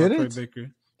did talk about Troy Baker.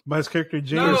 About his character,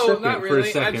 James. No, not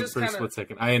really. For a split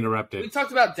second. I interrupted. We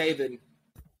talked about David.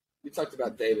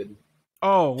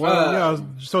 Oh, well, yeah.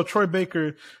 So Troy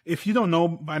Baker, if you don't know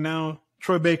by now,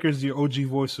 Troy Baker is the OG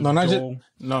voice of Joel.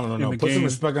 No. Put some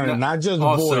respect on it. Not just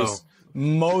voice.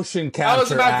 Motion capture. I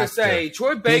was about to say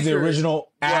Troy Baker. He's the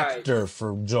original actor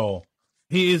for Joel.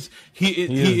 He is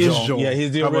Joel. Yeah,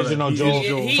 he's the original Joel.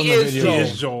 He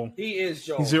is Joel. He's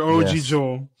your OG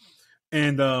Joel.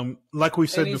 And like we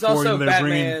said he's before, also they're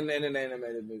Batman in an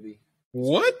animated movie.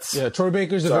 What? Yeah, Troy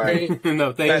Baker's thank you.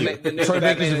 Troy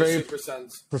Baker's a very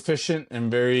proficient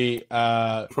and very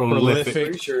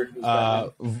prolific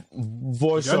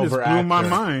voiceover actor. Blew my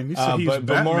mind.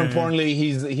 But more importantly,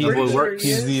 he's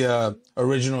the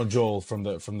original Joel from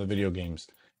the video games,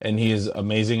 and he is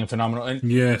amazing and phenomenal. And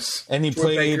yes, and he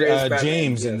played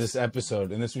James in this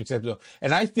week's episode.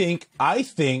 And I think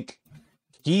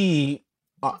he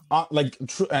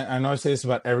I know I say this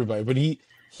about everybody, but he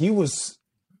was.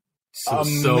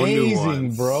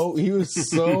 Amazing, bro. He was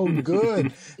so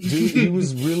good, dude. He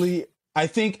was really. I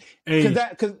think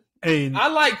because I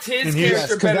liked his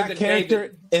character better than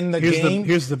character in the game.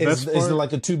 Here's the best part. Is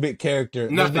like a 2-bit character.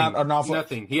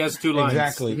 Nothing. He has 2 lines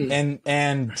exactly.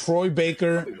 And Troy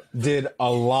Baker did a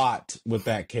lot with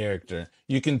that character.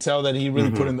 You can tell that he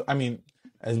really put in. I mean,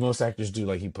 as most actors do,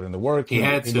 like he put in the work. He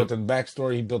built in the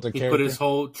backstory. He built a character. He put his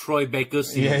whole Troy Baker.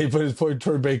 Yeah, he put his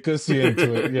Troy Baker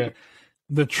into it. Yeah.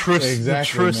 The trust,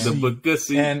 exactly,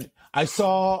 the and I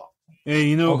saw. Hey,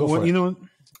 you know what? You know.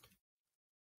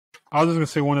 I was just gonna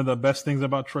say one of the best things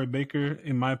about Troy Baker,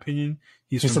 in my opinion,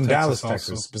 he's from Dallas, Texas,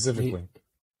 Texas, specifically.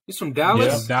 He's from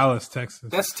Dallas. Yeah, Dallas, Texas.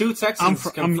 That's 2 Texans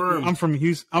confirmed. I'm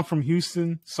from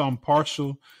Houston, so I'm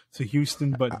partial to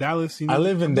Houston, but Dallas. You know, I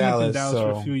live in Dallas,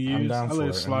 for a few years. I'm down for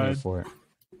it. Slide. I'm here for it.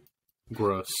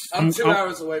 Gross. I'm 2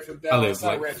 hours away from Dallas.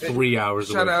 I live like 3 hours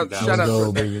away from Dallas. Shout out,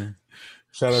 Go, baby.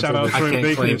 Shout out Troy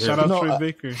Baker. Shout out Troy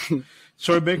Baker.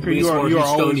 Troy Baker, you are always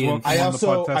welcome on the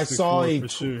Podvengers for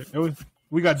sure.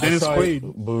 We got Dennis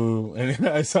Quaid. Boo! And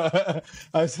I saw.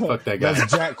 Fuck that guy.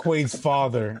 That's Jack Quaid's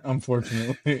father,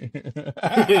 unfortunately.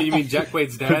 You mean Jack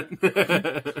Quaid's dad?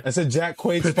 I said Jack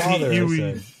Quaid's father.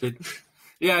 I said.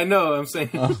 Yeah, I know. I'm saying.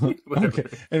 Okay.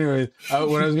 Anyway,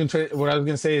 what I was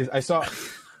gonna say is I saw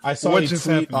a tweet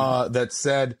that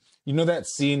said, you know that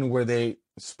scene where they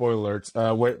spoilers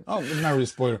not really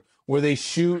spoiler, where they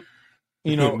shoot,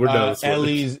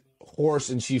 Ellie's horse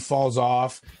and she falls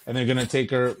off and they're gonna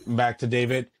take her back to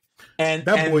David, and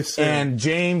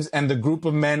James and the group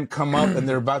of men come up and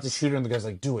they're about to shoot her and the guy's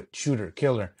like, do it, shoot her,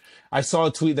 kill her. I saw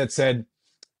a tweet that said,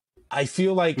 I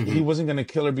feel like he wasn't going to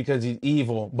kill her because he's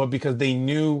evil, but because they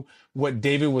knew what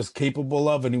David was capable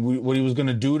of and what he was going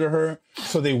to do to her.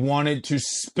 So they wanted to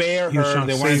spare her.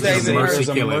 They wanted to save her as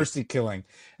a mercy killing.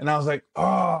 And I was like,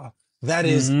 oh, that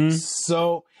is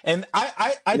so. And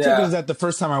I took it as that the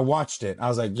first time I watched it. I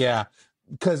was like, yeah,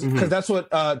 because that's what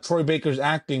Troy Baker's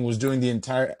acting was doing the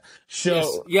entire show.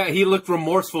 Yes. Yeah, he looked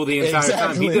remorseful the entire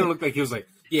time. He didn't look like he was like,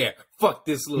 yeah, fuck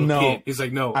this little kid. He's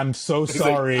like, no. I'm so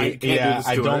sorry. Like,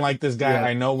 I don't like this guy. Yeah.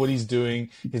 I know what he's doing.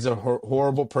 He's a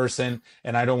horrible person,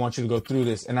 and I don't want you to go through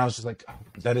this. And I was just like, oh,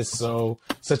 that is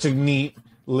such a neat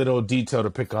little detail to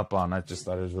pick up on. I just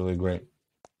thought it was really great.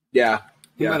 Yeah.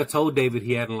 He might have told David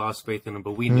he hadn't lost faith in him,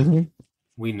 but we knew.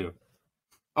 We knew.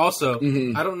 Also,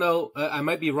 I don't know. I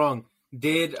might be wrong.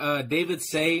 Did David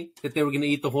say that they were going to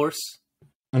eat the horse?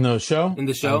 In the show? In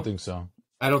the show? I don't think so.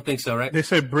 I don't think so, right? They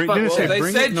said bring. They said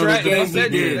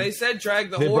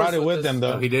drag the horse. They brought it with them,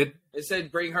 though. Oh, he did. They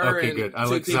said bring her. Okay, good. I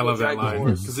love that line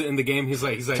because in the game he's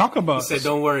like, talk about. He said,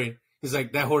 "Don't worry." He's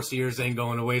like, "That horse of yours ain't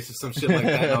going to waste," or some shit like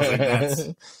that. And I was like, "That's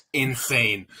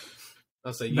insane." I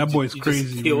was like, "That boy's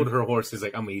crazy." Just killed her horse. He's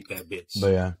like, "I'm gonna eat that bitch."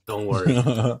 But yeah, don't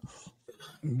worry.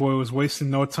 Boy was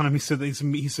wasting no time. He said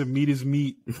meat is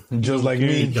meat. Just like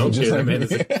me. Don't kill him, man.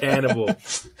 It's a cannibal.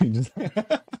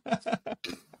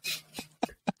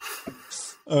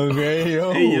 Okay,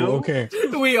 yo. Hey, yo. Okay.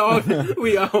 We all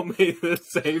made the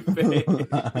same face.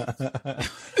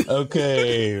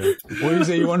 Okay. What do you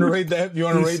say? You want to rate that? You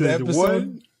want to rate the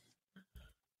episode?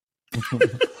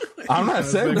 I'm not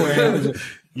segueing.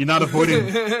 You're not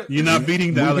avoiding. You're not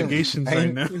beating the allegations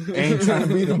right now. Ain't trying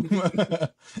to beat them.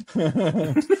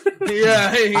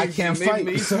 Yeah, I can't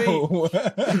fight, so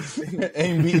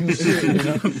ain't beating shit. You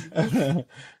know.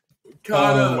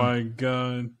 Oh my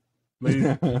god,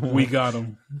 we got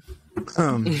him.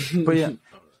 But yeah.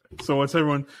 So what's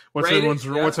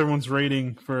everyone's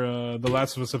rating for The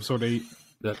Last of Us episode 8?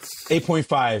 That's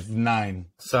 8.5, 9.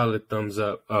 Solid thumbs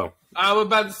up. Oh, I was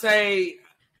about to say.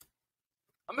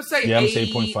 I'm gonna say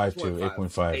 8.5 too.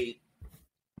 8.5. 8.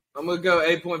 I'm gonna go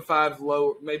 8.5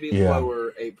 lower, maybe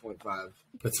lower 8.5.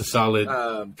 That's a solid.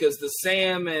 Because the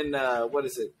Sam and what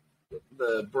is it?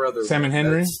 The brother Sam and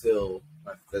Henry. That's still.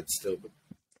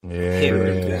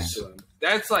 Yeah.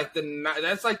 That's like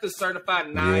the certified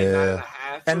 9.5.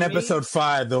 And episode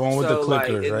 5, the one with the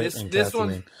clickers, like, right? This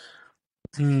one.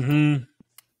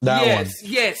 Yes.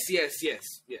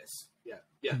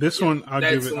 Yeah. This one, I'll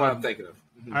give it. That's what I'm thinking of.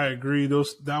 I agree.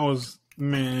 That was,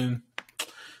 man.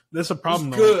 That's a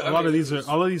problem. Good. All of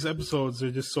these episodes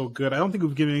are just so good. I don't think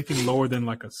we've given anything lower than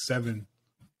like a 7. I don't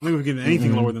think we've given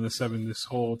anything lower than a 7 this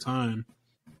whole time.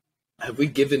 Have we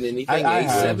given anything a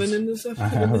 7 in this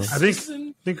episode? I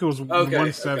think it was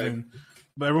 1 7.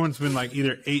 But everyone's been like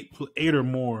either 8 or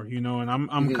more, you know. And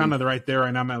I'm kind of right there,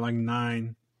 and I'm at like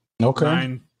 9.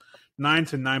 Okay. 9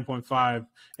 to 9.5,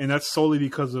 and that's solely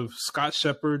because of Scott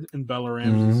Shepherd and Bella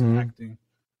Ramsey's acting.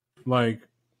 Like,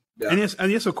 and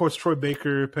yes, of course, Troy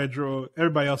Baker, Pedro,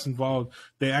 everybody else involved,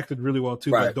 they acted really well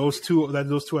too. Right. But those two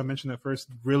I mentioned at first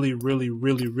really, really,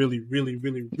 really, really, really,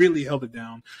 really, really held it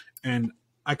down. And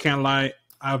I can't lie,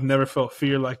 I've never felt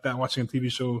fear like that watching a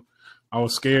TV show. I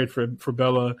was scared for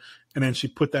Bella, and then she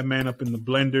put that man up in the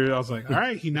blender. I was like, all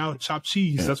right, he now chopped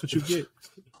cheese. That's what you get.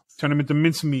 Turn him into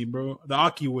mincemeat, bro. The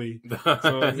Aki way.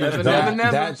 So,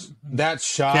 that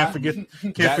shot. Can't forget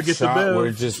the shot bell. Where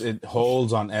it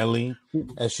holds on Ellie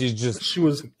as she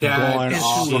was going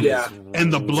off.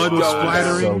 And the blood was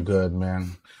splattering. So good,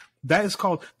 man. That is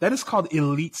called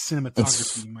elite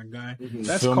cinematography, my guy.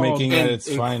 That's filmmaking called at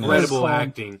its finest. Incredible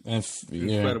acting.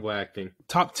 Incredible acting.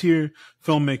 Top tier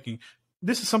filmmaking.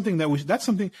 This is something that's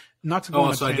something not to go.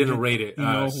 Oh, so I didn't rate it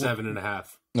 7.5.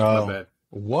 Oh, My bad.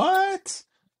 What?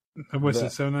 What's it?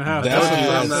 7.5.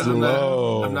 That's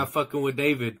low. I'm not fucking with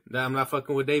David. I'm not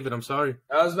fucking with David. I'm sorry.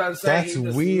 I was about to say That's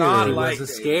weird. He wasn't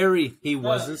scary. He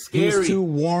wasn't scary. He's too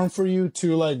warm for you,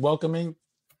 too like welcoming,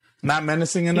 not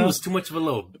menacing He enough. was too much of a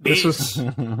little bitch.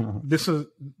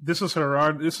 This was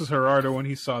Gerardo when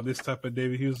he saw this type of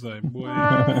David. He was like, boy.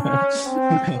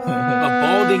 A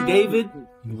balding David,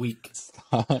 weak.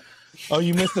 Oh,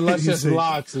 you missed the luscious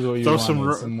locks. Is what you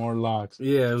wanted. Some more locks.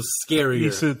 Yeah, it was scarier.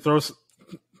 He said, throw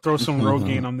some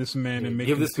Rogaine on this man and make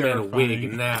Give him this man a terrifying.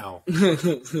 wig now.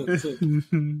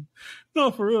 No,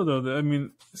 for real though. I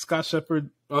mean, Scott Shepherd.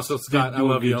 Also, Scott, I do a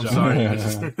love you. good I'm job.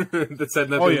 sorry. That said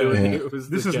nothing to do with you. It was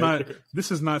This the is character.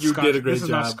 not You Scott. did a great This is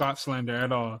not job. Scott slander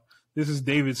at all. This is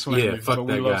David slander. Yeah, fuck but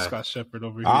we that love guy. Scott Shepherd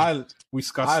over here. I Loved him. loved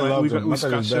Scott him. I thought it was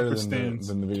better Shepherd stands.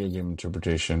 than the video game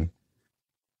interpretation.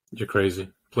 You're crazy.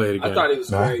 Play it again. I thought he was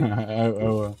great.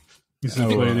 He said,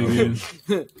 play it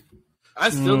again. I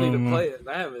still need to play it.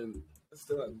 I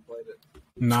still haven't played it.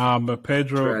 Nah, but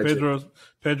Pedro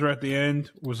Tragic. at the end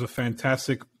was a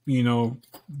fantastic, being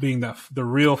the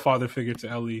real father figure to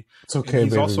Ellie. It's okay, And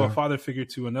he's baby also girl. a father figure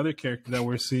to another character that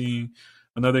we're seeing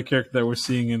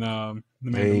in The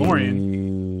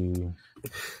Mandalorian.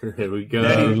 Here we go.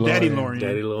 Daddy Lorian.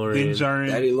 Daddy Lorian. Din Djarin,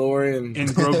 Daddy Lorian. and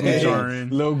Grogu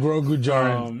Djarin. Little Grogu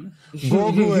Djarin.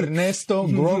 Grogu Ernesto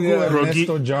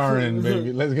Djarin,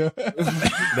 baby. Let's go.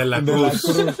 De la De la Cruz.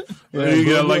 Cruz. Yeah, You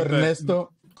gotta Grogu like that.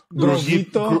 Ernesto.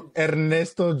 Grogito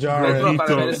Ernesto Djarin.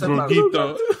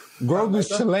 Groguito. Grogu's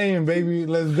Chilean, baby.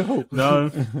 Let's go.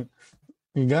 No,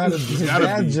 You got it. gotta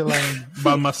Dad be. Chilean.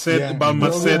 Balmaceda.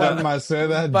 Balmaceda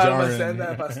Djarin.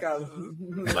 Balmaceda Pascal.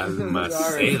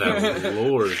 Balmaceda,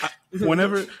 Lord.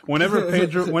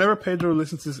 Whenever Pedro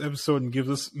listens to this episode and gives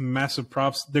us massive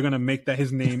props, they're gonna make that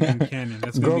his name in canon.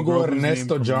 That's gonna be Grogu Grogu's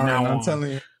Ernesto name from Djarin. now I'm on.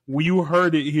 telling you. You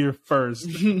heard it here first.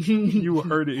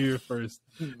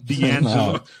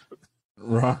 D'Angelo.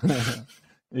 Right.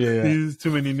 Yeah. These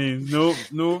too many names.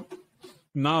 Nope.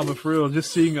 Nah, but for real,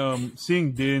 just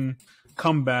seeing Din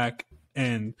come back,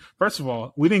 and first of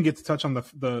all, we didn't get to touch on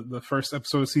the first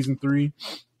episode of season 3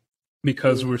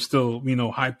 because we're still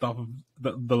hyped off of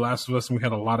the Last of Us, and we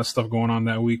had a lot of stuff going on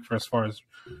that week for as far as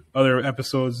other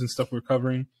episodes and stuff we're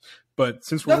covering. But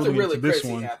since we're Nothing moving really into this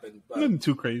crazy one, happened. But nothing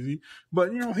too crazy.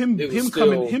 But him It was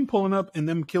him pulling up and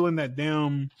them killing that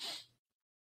damn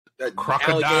that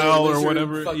crocodile alligator or lizard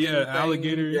whatever, fucking yeah, thing,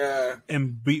 alligator, Yeah,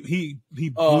 and he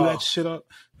blew Oh. that shit up.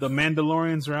 The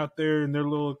Mandalorians are out there and their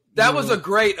little. that was a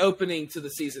great opening to the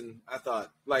season. I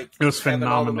thought, like, It was having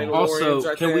all the phenomenal. Mandalorians Also,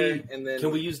 right can there, we and then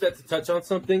can we use that to touch on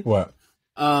something? What?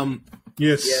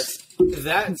 Yes. yes,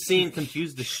 That scene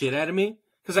confused the shit out of me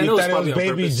because I You know it's thought it probably was on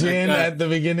Baby purpose. Jin Like, at the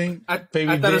beginning? I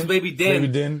Baby thought it was Din? Baby Din. Baby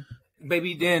Din.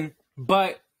 Baby Din,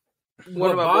 but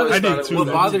one of my bothered, boys I did thought it too, was what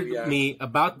though. bothered yeah. me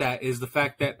about that is the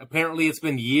fact that apparently it's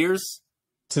been years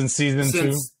Since season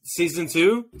since season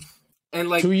 2, and 2?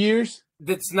 like 2 years?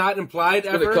 that's not implied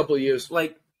It's been ever. a couple of years.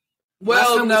 Like, last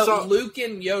Well, time we no, saw- Luke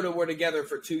and Yoda were together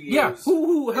for 2 years. yeah, how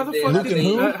the And fuck then- did and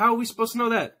who? how are we supposed to know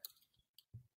that?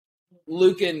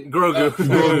 Luke and Grogu.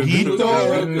 Groguito,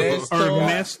 Grogu.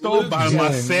 Ernesto Luke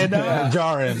Balmaceda.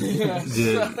 Djarin.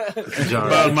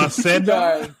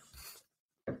 Balmaceda.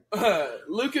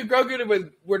 Luke and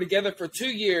Grogu were together for 2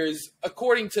 years,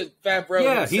 according to Favreau. Yeah,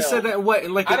 himself. he said that. What?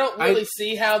 And like, I don't really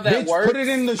see how that Bitch, works. put it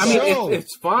in the I mean, show.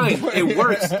 it's fine. It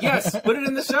works. Yes, put it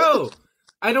in the show.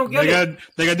 I don't get it.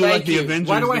 They got to do like Thank the you. Avengers.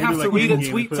 Why do I They have do to like read a Endgame,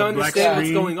 tweet put to a black understand what's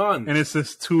screen, going on? And it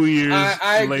says 2 years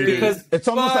I agree. later. Because It's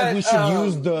almost But, like we should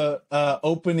use the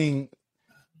opening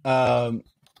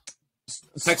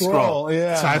Text scroll.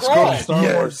 Yeah. Side Scroll. scroll. Star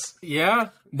Yes. Wars. yeah,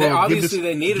 Bro, give obviously this-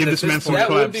 they needed give it this at man this some point.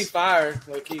 That would claps. be fire,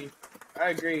 low-key. I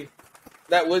agree.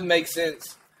 That would make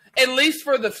sense. At least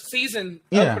for the season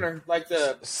Yeah. opener, like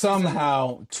the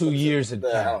Somehow 2 years had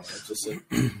I don't know, passed. just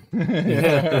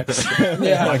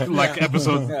yeah, like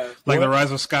episodes, Yeah. like the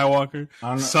Rise of Skywalker. I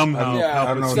don't know. Somehow, yeah. I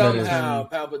don't know what that is. Somehow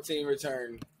Palpatine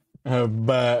returned.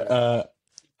 But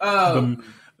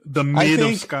the mid of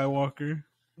think- Skywalker.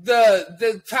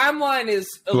 The timeline is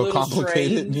a little little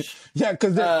complicated. strange. Yeah,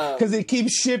 because they keep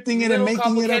shifting it and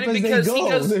little making it up as complicated they because he go.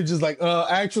 goes- They're just like,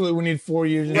 actually, we need 4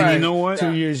 years. And Right. you know what?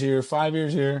 2 years here, 5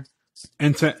 years here.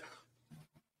 And to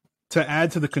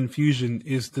add to the confusion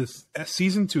is this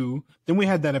season 2. Then we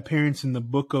had that appearance in the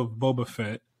Book of Boba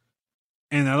Fett,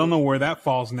 And I don't know where that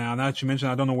falls now. Now that you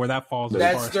mentioned, I don't know where that falls.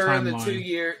 That's as during far the as 2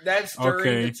 year. That's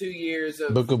during the 2 years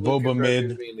of Book of Luke Boba and Grogu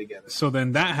mid. being together. So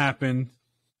then that happened.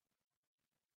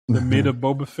 The mid of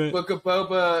Boba Fett. Book of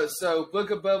Boba. So Book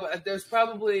of Boba. There's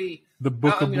probably. The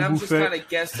Book of Boba Fett. I'm just kind of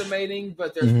guestimating,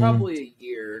 but there's probably a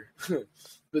year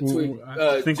between.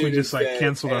 I think we just like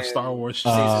canceled our Star Wars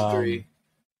season 3.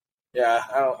 Yeah,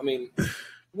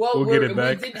 Well, we'll get it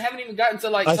back. We haven't even gotten to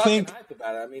like talking hype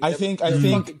about it. I think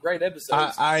fucking great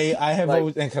episodes. I have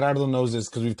always, and Gerardo knows this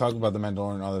because we've talked about the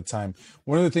Mandalorian all the time.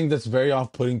 One of the things that's very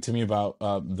off-putting to me about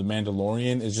the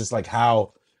Mandalorian is just like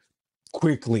how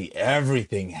quickly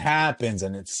everything happens,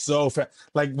 and it's so fast.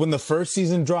 Like when the first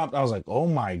season dropped, I was like, "Oh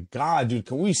my god, dude!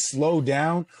 Can we slow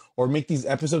down or make these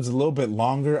episodes a little bit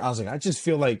longer?" I was like, I just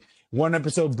feel like. One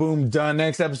episode, boom, done.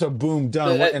 Next episode, boom,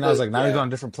 done. And I was like, now he's on a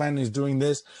different planet. He's doing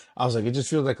this. I was like, it just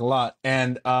feels like a lot.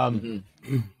 And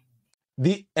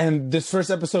this first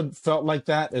episode felt like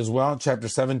that as well. Chapter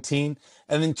 17,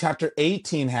 and then chapter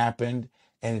 18 happened,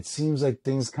 and it seems like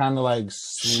things kind of like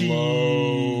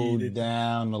slowed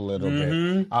down a little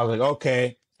bit. I was like,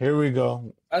 okay, here we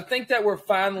go. I think that we're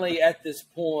finally at this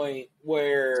point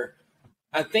where.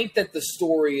 I think that the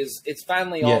story it's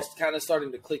finally all kind of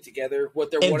starting to click together.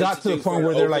 What they're wanting to do. It got to the point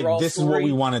where they're like, "This is what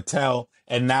we want to tell,"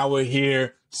 and now we're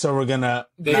here, so we're gonna.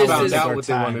 This is what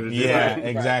they wanted to do. Yeah,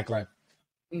 exactly. Right.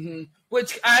 Mm-hmm.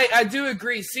 Which I do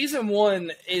agree. Season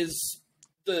 1 is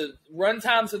the run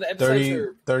times of the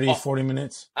episodes 40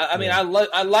 minutes. I mean, I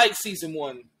like season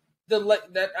 1.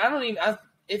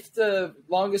 If the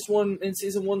longest one in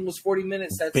season 1 was 40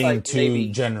 minutes, that's being like too maybe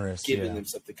generous, giving them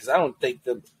something because I don't think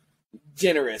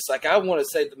generous. Like I want to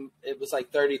say it was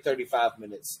like 30, 35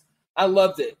 minutes. I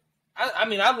loved it. I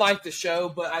mean, I like the show,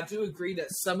 but I do agree that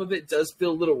some of it does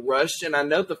feel a little rushed. And I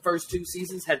know the first 2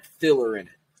 seasons had filler in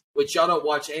it, which y'all don't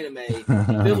watch anime.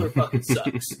 Filler fucking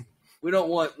sucks. We don't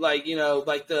want like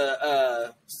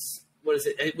the what is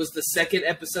it? It was the second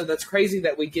episode. That's crazy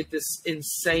that we get this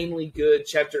insanely good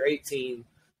chapter 18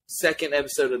 second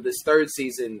episode of this third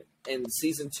season. And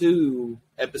season 2,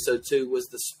 episode 2 was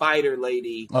the spider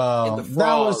lady and the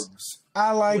frogs.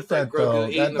 I like that though.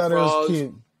 I thought it was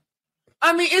cute.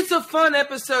 I mean, it's a fun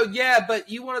episode, yeah. But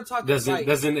you want to talk doesn't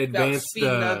advance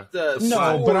the story.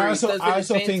 No, but I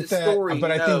also think that.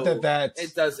 But I think that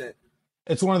it doesn't.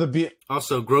 It's one of the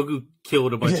also Grogu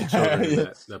killed a bunch of children in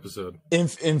that episode.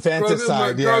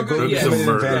 Infanticide, Grogu's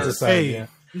infanticide.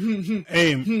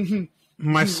 Hey,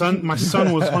 my son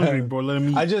was hungry, bro. Let him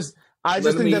eat. I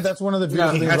just think that's one of the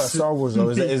beautiful things about Star Wars, though,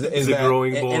 is that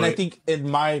growing boy. And I think in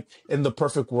the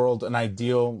perfect world, an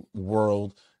ideal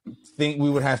world, we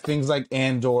would have things like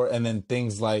Andor and then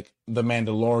things like the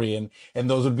Mandalorian, and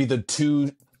those would be the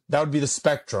two. That would be the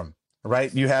spectrum,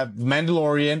 right? You have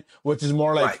Mandalorian, which is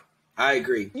more like. Right. I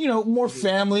agree. More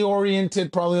family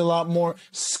oriented, probably a lot more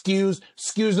skews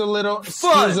a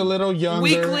little younger.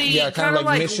 Weekly, kind of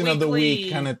like mission of the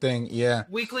week kind of thing. Yeah.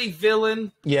 Weekly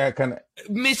villain. Yeah, kind of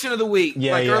mission of the week.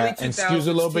 Yeah, like early 2000s, and skews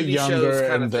a little bit younger,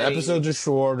 and the episodes are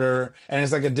shorter, and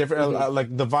it's like a different.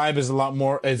 Like the vibe is a lot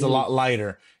more. It's a lot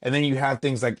lighter, and then you have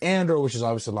things like Andor, which is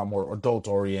obviously a lot more adult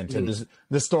oriented.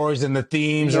 The stories and the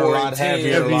themes are a lot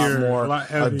heavier, a lot more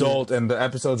adult, and the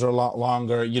episodes are a lot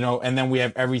longer. And then we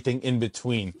have everything in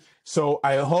between. So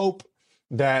I hope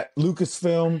that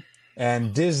Lucasfilm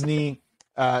and Disney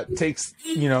takes,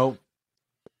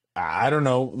 I don't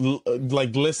know,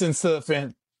 like listens to the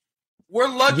fan. We're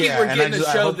lucky we're getting a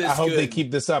show this good. I hope they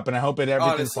keep this up, and I hope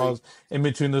everything falls in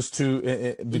between those two,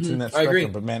 between that spectrum. I agree.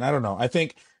 But man, I don't know. I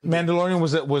think Mandalorian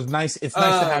was nice. It's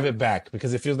nice to have it back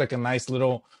because it feels like a nice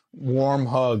little warm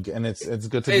hug, and it's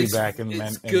good to be back.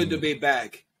 It's good to be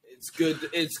back.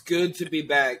 It's good to be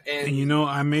back. And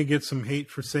I may get some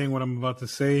hate for saying what I'm about to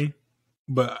say,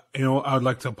 but I would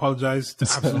like to apologize to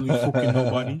absolutely fucking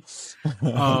nobody.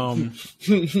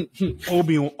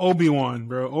 Obi-Wan,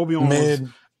 bro. Obi-Wan was,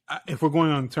 if we're going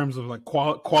on terms of like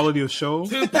quality of show,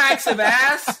 2 packs of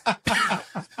ass.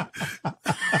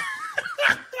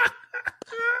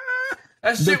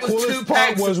 That shit was 2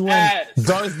 packs of ass.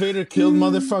 Darth Vader killed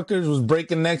motherfuckers, was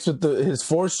breaking necks with his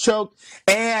force choke,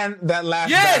 and that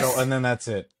last battle, and then that's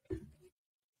it.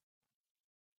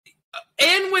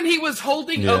 And when he was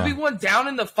holding Obi-Wan down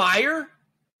in the fire,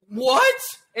 what?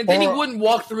 And then he wouldn't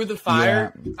walk through the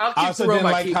fire. Yeah. I also didn't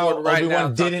like how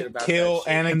Obi-Wan didn't kill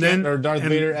Anakin or Darth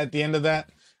Vader at the end of that.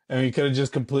 And he could have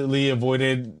just completely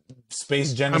avoided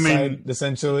space genocide,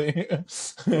 essentially.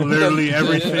 Literally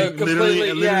everything.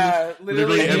 Literally the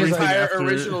everything entire after,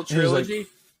 original trilogy. Like,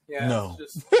 yeah, no.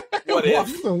 Just, what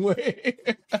if? Away.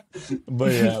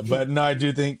 But no, I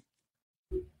do think.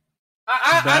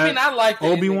 I like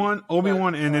Obi-Wan,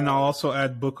 and then I'll also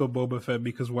add Book of Boba Fett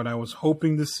because what I was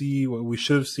hoping to see, what we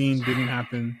should have seen, didn't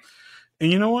happen.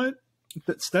 And you know what?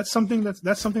 That's something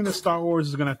that Star Wars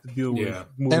is gonna have to deal with.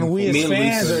 And we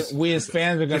as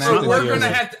fans are gonna have to deal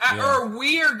with.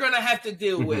 We are gonna have to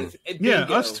deal with. Yeah,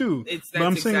 us too. But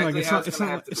I'm saying like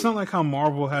it's not like how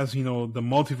Marvel has, you know, the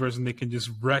multiverse and they can just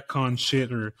retcon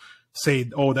shit or say,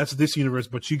 oh, that's this universe,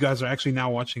 but you guys are actually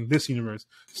now watching this universe.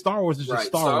 Star Wars is just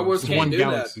Star Wars. It's one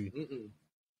galaxy.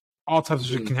 All types of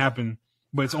shit can happen,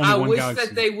 but it's only one galaxy. I wish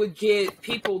that they would get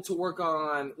people to work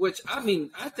on, which, I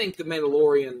mean, I think The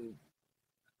Mandalorian,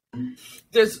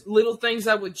 there's little things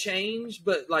I would change,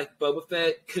 but like Boba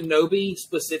Fett, Kenobi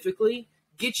specifically,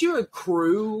 get you a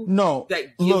crew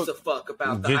that gives a fuck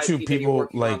about the get you people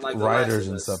like writers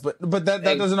and stuff. But that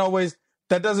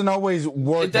doesn't always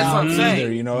work out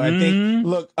either, you know. I think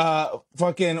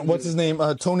fucking what's his name?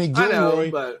 Tony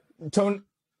Gilroy. Don't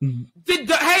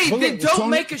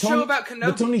make a show about Kenobi.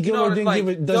 But Tony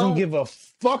Gilroy doesn't give a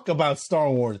fuck about Star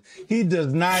Wars. He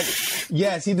does not.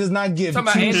 Yes, he does not give two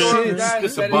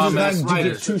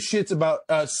shits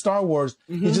about Star Wars.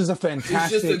 He's just a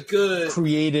fantastic,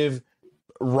 creative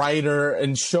writer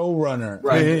and showrunner.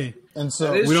 Right. Hey, and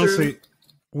so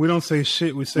we don't say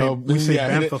shit. We say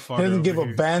bantha fodder. He doesn't give a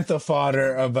bantha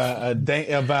fodder about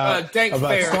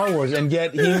Star Wars, and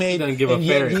yet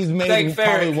he's made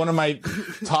probably one of my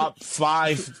top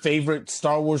 5 favorite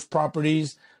Star Wars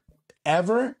properties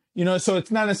ever. You know, so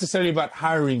it's not necessarily about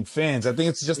hiring fans. I think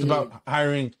it's just about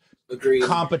hiring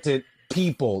competent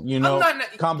people. You know,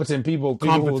 competent people,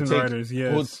 competent writers.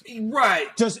 Yes, right.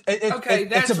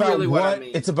 It's about really what I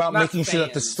mean. It's about not making sure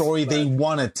that the story they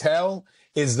want to tell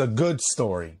is the good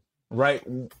story, right?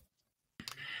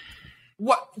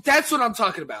 That's what I'm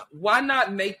talking about. Why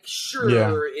not make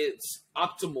sure it's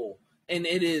optimal and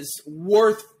it's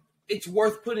worth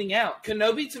putting out?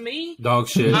 Kenobi, to me, dog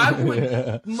shit. I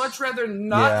would much rather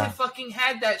not have fucking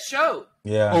had that show.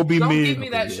 Yeah, don't give me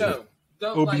that show.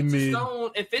 Don't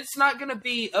if it's not gonna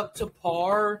be up to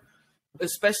par,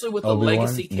 especially with a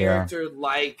legacy character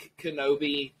like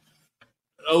Kenobi,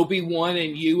 Obi-Wan,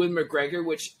 and Ewan McGregor,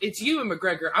 which it's Ewan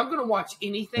McGregor. I'm going to watch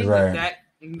anything that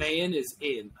man is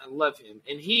in. I love him.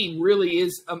 And he really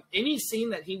is. Any scene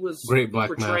that he was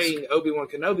portraying Obi-Wan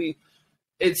Kenobi,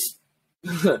 it's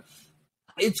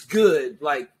good.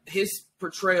 Like, his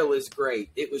portrayal is great.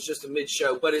 It was just a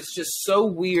mid-show, but it's just so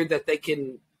weird that they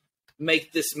can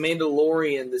make this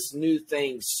Mandalorian, this new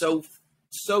thing, so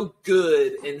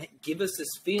good and give us this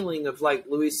feeling of, like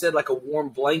Louis said, like a warm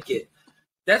blanket.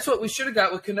 That's what we should have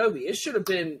got with Kenobi. It should have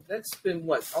been. That's been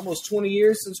almost 20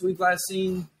 years since we've last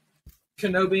seen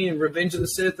Kenobi and Revenge of the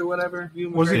Sith or whatever.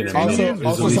 Was it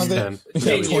also something?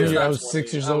 20 I was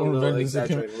 6 years old. Revenge of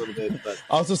the Sith.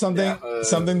 Also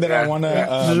something that I want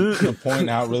to point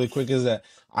out really quick is that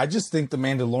I just think the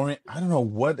Mandalorian. I don't know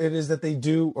what it is that they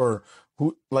do or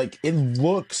who. Like, it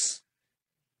looks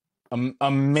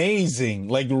amazing.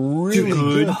 Like, really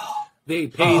good. They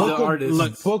pay the artists.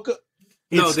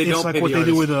 They don't like what they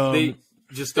do with they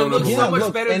just don't know. So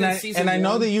much better than season and I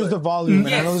know they use the volume,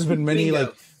 and I know there's been many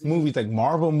like movies, like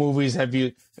Marvel movies. I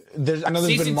know there's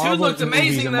been Marvel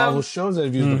movies and Marvel shows that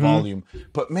have used the volume.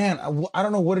 But man, I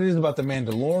don't know what it is about the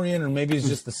Mandalorian, or maybe it's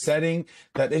just the setting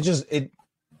that it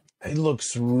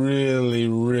looks really,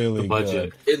 really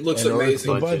good. It looks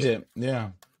amazing. The budget, yeah.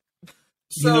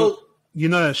 So. You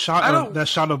know that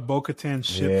shot of Bo-Katan's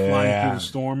ship flying through the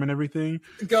storm and everything?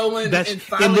 And finally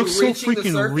it looks so reaching freaking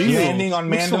the surface. real. Landing on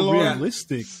Mandalore. So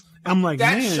realistic. I'm like,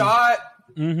 that man. Shot.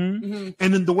 And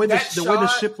then the way the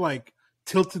ship like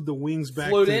tilted the wings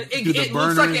back to it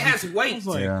looks like it has weight.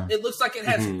 It looks like it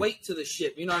has weight to the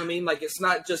ship. You know what I mean? Like, it's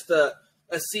not just a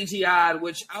CGI,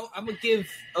 which I'm going to give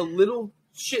a little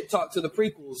shit talk to the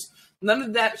prequels. None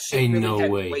of that shit had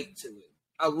weight to it.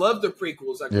 I love the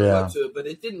prequels. I grew up to it, but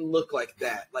it didn't look like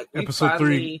that. Like, episode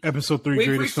three,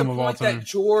 greatest film of all time.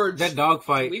 That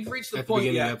dogfight we've reached the at point, the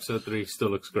beginning of episode 3 still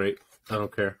looks great. I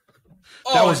don't care.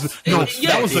 That was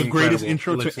the greatest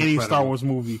intro to any Star Wars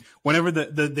movie. Whenever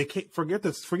they forget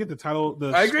the title,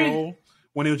 the scroll,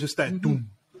 when it was just that doom,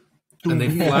 and they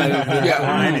fly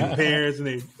flying in pairs, and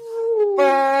they.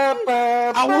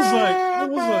 I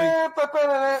was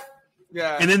like.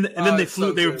 Yeah, and then they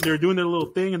flew. They were doing their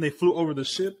little thing, and they flew over the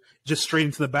ship just straight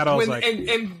into the battle. I was like,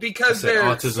 and because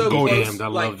they're so close,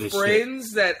 like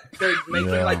friends, that they're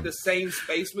making like the same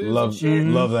space moves and shit.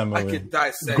 Love that movie. I could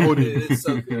dissect it. It's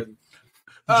so good.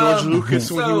 George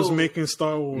Lucas when he was making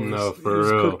Star Wars. No, for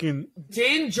real. Cooking.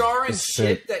 Din Djarin's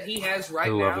ship that he has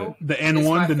right now. The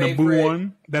N1, the Naboo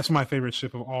one. That's my favorite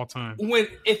ship of all time.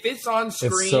 If it's on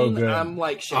screen, it's so good. I'm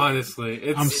like, shaking. Honestly,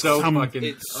 it's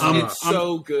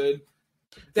so good.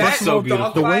 That's so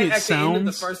beautiful. The way it at sounds, the end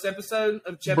of the first episode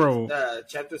of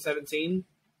chapter 17.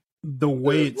 The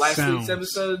way it last sounds. week's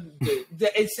episode,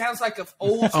 it sounds like an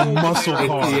old muscle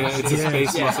car. Yeah, it's a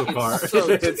space muscle car.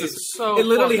 It's so it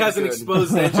literally has an good.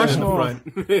 exposed engine in the front.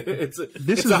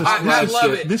 I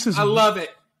love it. I love it.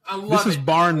 This is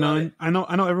bar none. I know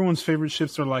everyone's favorite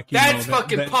ships are like that's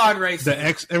fucking pod racing.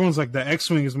 Everyone's like the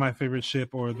X-wing is my favorite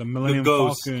ship, or the Millennium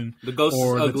Falcon, the Ghost,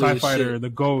 or the TIE Fighter, the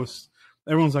Ghost.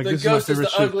 Everyone's like, this is my favorite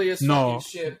ship. Ugliest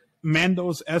ship.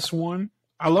 Mando's S1.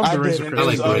 I love the Razor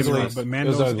Crest, but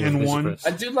Mando's N1. I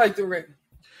do like the Razor.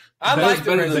 I like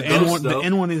the Razor. The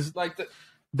N1 is like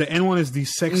the N1 is the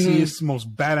sexiest,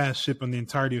 most badass ship in the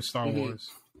entirety of Star Wars.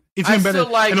 It's even better.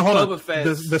 Still like Boba Fett.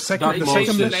 The second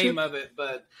best name of it,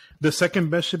 but the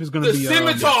second best ship is going to be the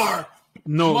Scimitar.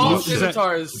 No,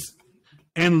 Scimitars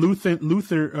and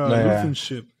Luthen's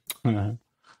ship.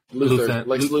 Lex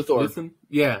Luthor.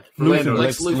 Yeah,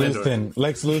 Lex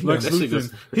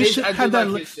Luthor. His ship had that.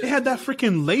 It had that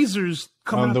freaking lasers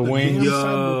coming on the wings,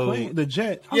 the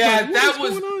jet. Yeah, that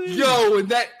was and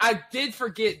that I did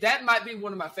forget. That might be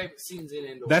one of my favorite scenes in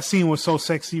Endor. That scene was so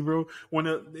sexy, bro. When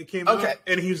it came out,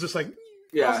 and he was just like,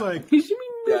 I was like,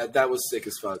 yeah, that was sick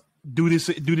as fuck. Do this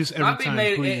every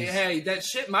time, please. Hey, that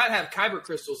shit might have kyber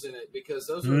crystals in it because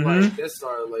those were like Death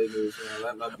Star lasers.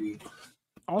 That might be.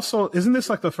 Also, isn't this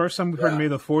like the first time we've heard "May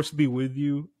the Force be with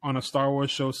you" on a Star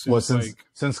Wars show since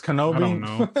Kenobi? I don't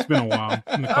know. It's been a while.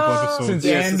 Been a couple episodes. Since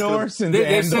Andor? She might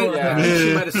have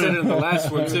said it in the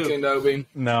last one too. Kenobi.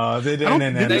 No, they didn't.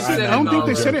 I don't think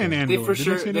they said it in Andor. They for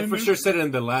sure said it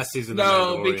in the last season.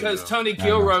 No, because Tony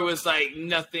Gilroy was like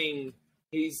nothing.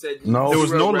 He said there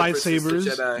was no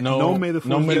lightsabers. No May the Force.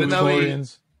 No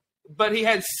midichlorians. But he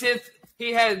had Sith.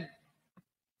 He had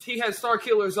Star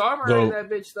Killer's armor in that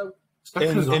bitch though.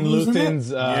 In Luthen's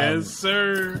yes,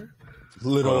 sir.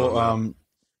 Little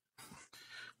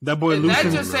that boy and Luthen.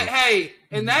 That just said, hey,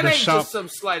 and that ain't just some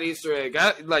slight Easter egg.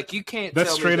 You can't.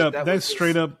 That's tell straight me up. That's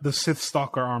straight up the Sith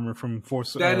Stalker armor from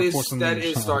Force. That is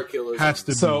Unleashed. Star Killer's. Has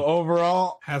to be. So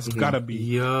overall, has gotta be.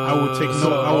 Yeah. I will take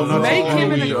no. I will not take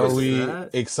him. Are we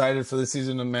excited for the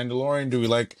season of Mandalorian? Do we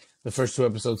like the first 2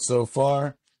 episodes so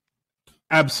far?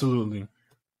 Absolutely.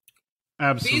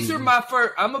 These are my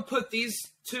first. I'm gonna put these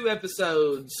 2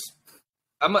 episodes.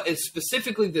 It's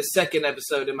specifically the second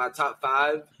episode in my top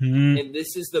 5, and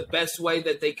this is the best way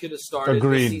that they could have started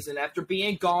the season after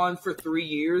being gone for 3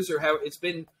 years or how it's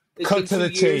been. Cut to the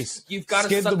chase. You've got to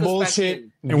skip suck the bullshit,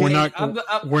 and we're not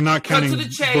counting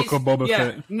Book of Boba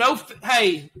Fett. No,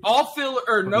 all filler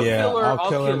or no filler. All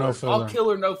killer, no filler. All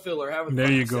killer, no filler. There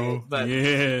you go. But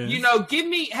yeah, give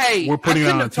me. Hey, we're putting I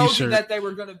couldn't on have told you that they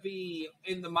were going to be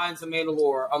in the Mines of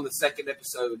Mandalore on the second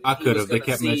episode. I could have. They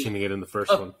kept mentioning it in the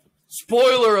first one.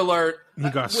 Spoiler alert! He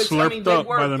got slurped up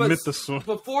by the mythosaur.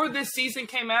 Before this season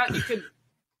came out,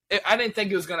 I didn't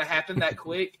think it was going to happen that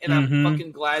quick, and I'm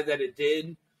fucking glad that it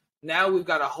did. Now we've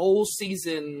got a whole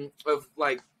season of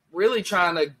really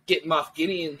trying to get Moff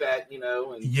Gideon back, and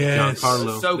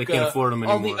Giancarlo. Ahsoka, they can't afford him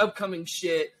anymore. All the upcoming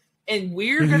shit, and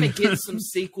we're gonna get some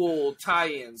sequel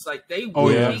tie-ins. They will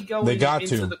be going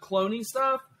into the cloning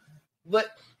stuff.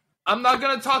 But I'm not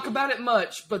gonna talk about it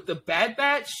much. But the Bad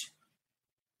Batch,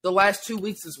 the last 2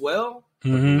 weeks as well.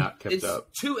 Not kept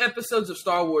up. 2 episodes of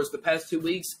Star Wars the past 2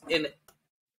 weeks, and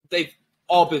they've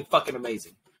all been fucking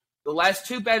amazing. The last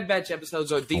 2 Bad Batch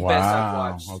episodes are the best I've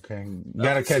watched. Okay,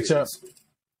 gotta catch up.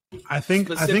 I think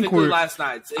we're last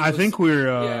night's. I think we're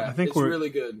really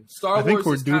good. Star Wars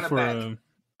is kind of back.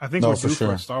 I think we're due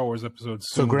for a Star Wars episode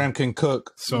soon. So Graham can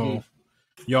cook. So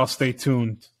y'all stay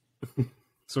tuned.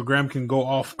 So Graham can go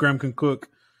off. Graham can cook.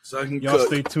 So I can y'all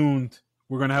stay tuned.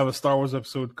 We're gonna have a Star Wars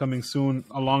episode coming soon.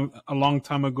 A long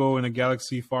time ago in a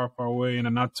galaxy far, far away in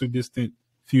a not too distant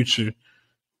future.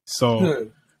 So.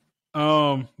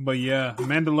 But yeah,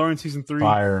 Mandalorian season 3,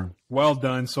 fire. Well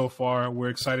done so far. We're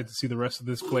excited to see the rest of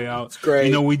this play out. It's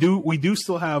great. We do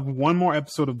still have one more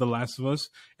episode of The Last of Us,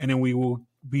 and then we will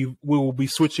be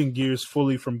switching gears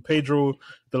fully from Pedro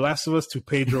The Last of Us to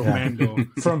Pedro Mando.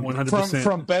 from 100%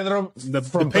 from Pedro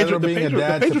Pedro being a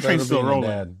dad the Pedro to train's still rolling.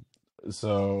 Dad.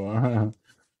 So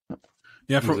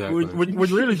yeah, we're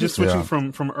really just switching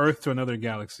from Earth to another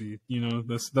galaxy.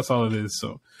 That's all it is.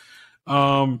 So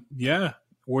yeah.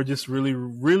 We're just really,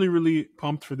 really, really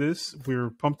pumped for this. We're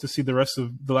pumped to see the rest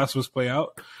of The Last of Us play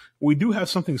out. We do have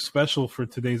something special for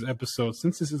today's episode.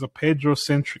 Since this is a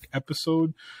Pedro-centric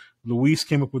episode, Luis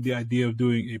came up with the idea of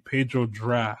doing a Pedro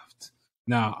draft.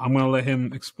 Now, I'm going to let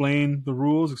him explain the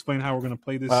rules, explain how we're going to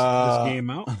play this game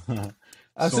out.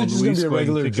 So it's just going to be a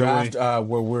regular draft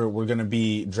where we're going to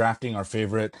be drafting our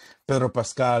favorite Pedro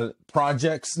Pascal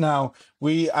projects. Now,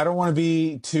 I don't want to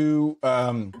be too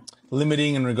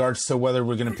limiting in regards to whether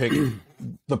we're going to pick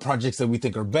the projects that we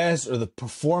think are best or the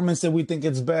performance that we think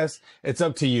is best. It's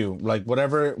up to you. Like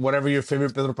whatever your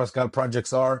favorite Pedro Pascal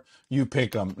projects are, you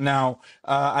pick them. Now,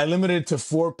 I limited it to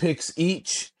 4 picks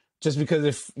each, just because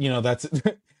if that's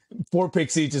 4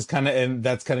 picks each is kind of, and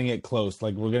that's cutting it close.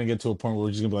 Like we're gonna get to a point where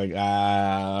we're just gonna be like,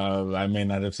 I may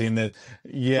not have seen that.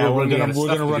 Yeah, we're gonna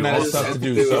run out of stuff to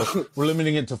do. So we're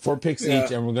limiting it to 4 picks each,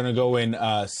 and we're gonna go in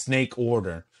snake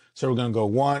order. So we're gonna go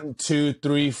 1, 2,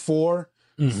 3, 4.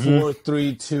 4,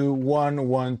 3, 2, 1,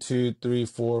 1, 2, 3,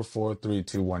 4, 4, 3,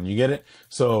 2, 1. You get it?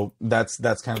 So that's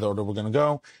kind of the order we're gonna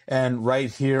go. And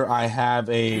right here I have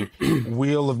a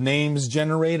wheel of names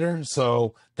generator.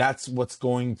 So that's what's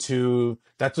gonna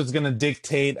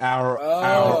dictate our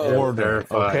order.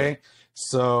 Okay.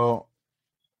 So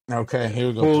here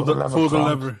we go. Pull the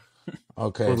lever.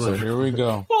 Okay, so here we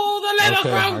go.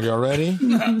 Okay, are y'all ready?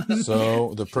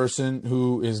 So the person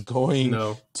who is going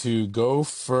to go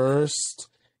first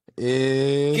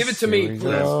is... Give it to me, please.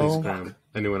 Please, Graham.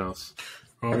 Anyone else?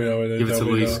 Give it to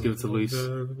Luis. Let's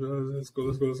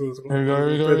go. Here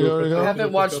we go. I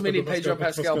haven't watched many Pedro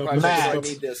Pascal projects. I don't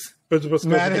need this.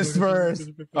 Matt is first.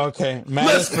 Okay,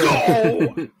 Matt is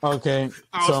first. Okay,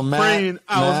 so Matt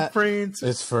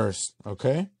is first.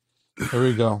 Okay, here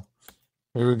we go.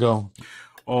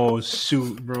 Oh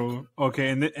shoot, bro. Okay,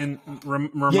 and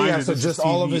remind so just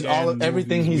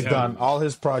everything he's done, all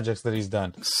his projects that he's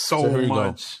done. So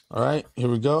much. All right, here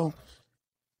we go.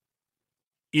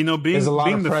 Being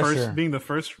the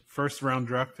first round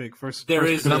draft pick,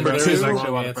 number 2 is actually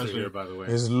a lot of pressure here, by the way.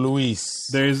 Is Luis.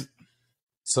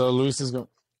 So Luis is going.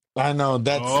 I know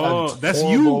that's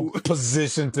horrible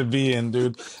position to be in,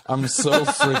 dude. I'm so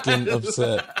freaking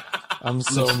upset. I'm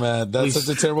so mad. That's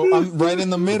such a terrible. I'm right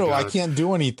in the middle. I can't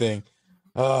do anything.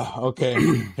 Okay,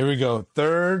 here we go.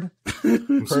 Third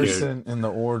person in the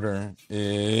order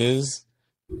is.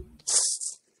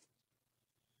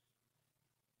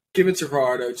 Give it to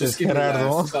Gerardo. Just give me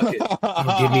last. Fuck it.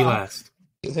 Give me last.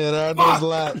 Gerardo's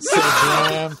last. So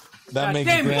Graham, that makes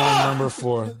Graham number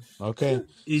 4. Okay.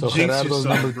 So Gerardo's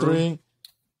number 3.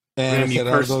 And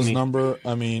Gerardo's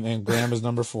and Graham is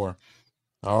number 4.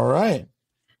 All right.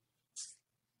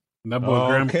 That boy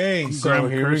Graham. Okay, so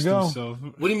here we go. Himself.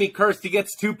 What do you mean cursed? He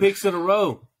gets 2 picks in a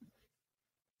row.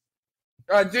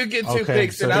 I do get 2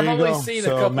 picks, so and I've only seen a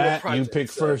couple Matt, of projects. You pick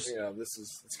first.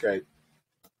 It's great.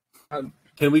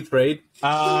 Can we trade?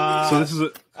 So this is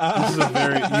a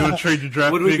very. You want to trade your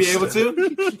draft? Would we be able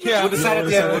to? Yeah, we'll decide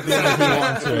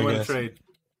if we want to trade.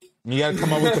 You got to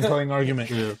come up with a compelling argument.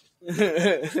 Yeah.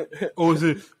 Is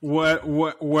it what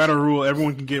a rule?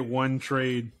 Everyone can get one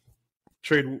trade.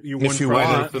 Trade you one if you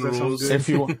want. If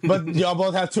you want, but y'all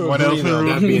both have to agree.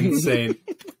 That'd be insane.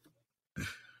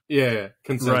 Yeah,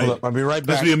 consent. Right. I'll be right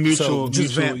back. Let's be a mutual.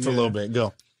 Just vent for a little bit.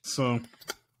 Go. So.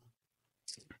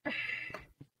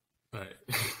 Right.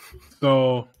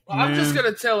 So I'm just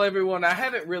gonna tell everyone I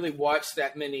haven't really watched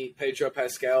that many Pedro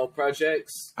Pascal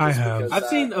projects. I have. I've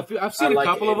seen a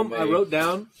couple of them. I wrote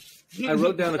down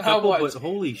a couple, but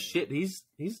holy shit, he's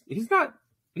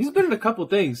been in a couple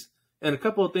things, and a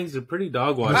couple of things are pretty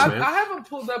dog wash, man. I haven't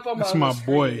pulled up on That's my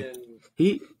boy.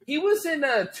 He was in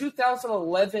a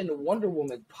 2011 Wonder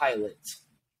Woman pilot.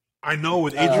 I know,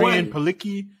 with Adrienne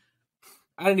Palicki.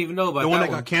 I didn't even know about the one that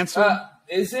got canceled.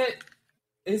 Is it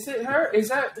her? Is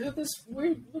that this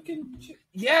weird looking chick?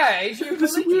 Yeah, Adrienne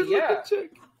Palicki. Yeah.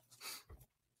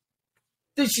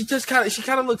 Dude, she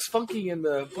kind of looks funky in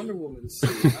the Wonder Woman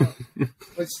suit.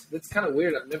 It's kind of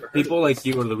weird. I've never heard people like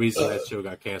you are the reason that show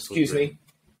got canceled. Excuse me.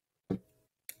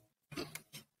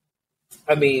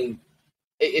 I mean,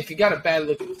 if you got a bad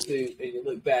looking suit and you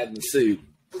look bad in the suit,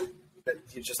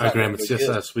 you're just not Graham, it's just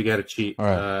us. We got to cheat. All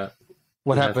right.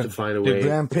 What happened? Have to find a way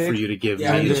for you to give me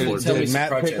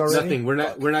Matt pick already? Nothing.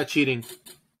 We're not cheating.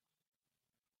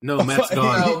 No, Matt's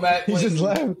gone. No, Matt, he just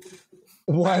left.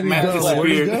 Why did Matt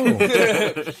he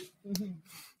go?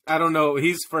 I don't know.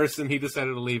 He's first, and he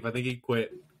decided to leave. I think he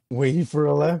quit. Wait for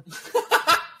a left.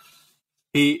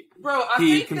 He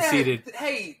think conceded.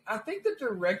 I think the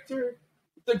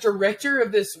director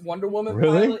of this Wonder Woman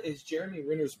really? pilot is Jeremy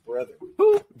Renner's brother.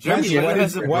 Who? Jeremy Renner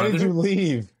has a brother? Why did you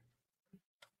leave?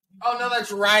 Oh no,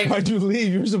 that's right. Why'd you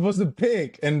leave? You were supposed to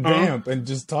pick and vamp and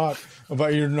just talk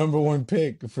about your number 1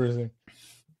 pick for a second.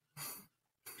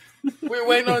 We're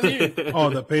waiting on you.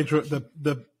 Oh, the Pedro,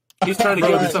 the He's trying to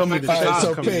give himself me extra the time.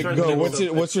 So pick, go.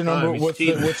 What's your number? What's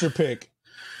your pick?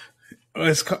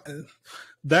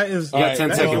 That is. Yeah,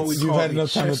 10 seconds. You've had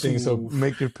enough time to think, so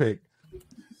make your pick.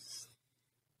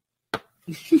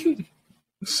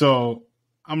 So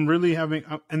I'm really having,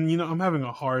 and I'm having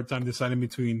a hard time deciding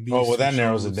between these. Oh, well, that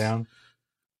narrows shows. it down.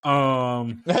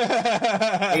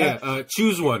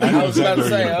 Choose one. I was about to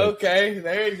say, okay,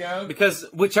 there you go. Because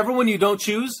whichever one you don't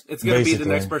choose, it's gonna be the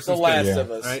next person's The Last pick.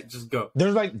 of Us. All right, just go.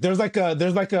 There's like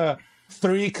a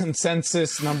 3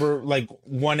 consensus number, like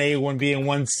 1A, 1B, and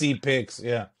 1C picks.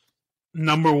 Yeah.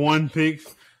 Number 1 pick.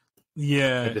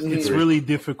 Yeah, it's really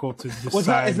difficult to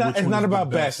decide. Well, it's not about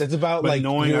best. It's about like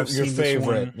knowing your I've seen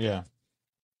favorite. This one, yeah.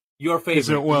 Your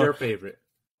favorite. Your favorite.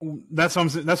 That's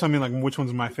what I mean. Like, which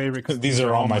one's my favorite? Because these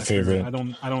are all my favorite. I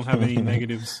don't have any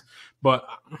negatives, but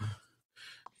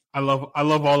I love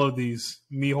all of these.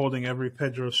 Me holding every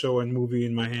Pedro show and movie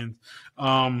in my hand.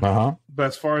 But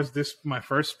as far as my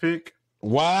first pick.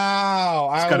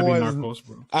 Wow, it's gotta be Narcos,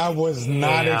 bro. I was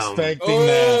not expecting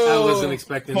that. I wasn't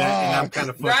expecting that, and I'm kind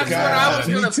of fucking. That's what I was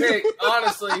gonna pick.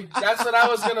 Honestly, that's what I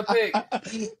was gonna pick.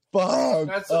 Fuck.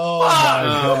 That's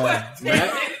my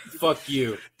God. Fuck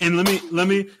you. And let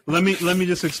me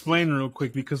just explain real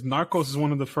quick, because Narcos is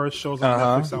one of the first shows on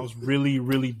Netflix I was really,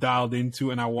 really dialed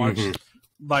into, and I watched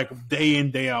like day in,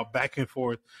 day out, back and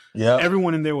forth. Yeah,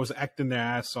 everyone in there was acting their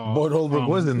ass off. Boyd Holbrook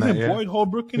was in that. Yeah, Boyd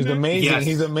Holbrook in there. Amazing. Yes.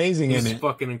 He's amazing in it. He's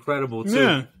fucking incredible too.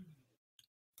 Yeah.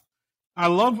 I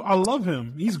love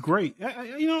him. He's great.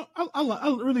 I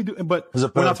really do. But we're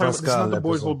not talking about, this is not the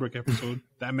Boyd Holbrook episode.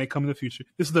 That may come in the future.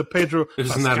 This is the Pedro Pascal.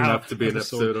 This is not enough to be an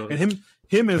episode. And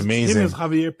him as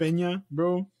Javier Peña,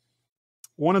 bro.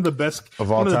 One of the best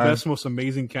of all time. The best, most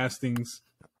amazing castings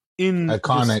in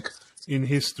in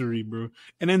history, bro.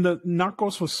 And then the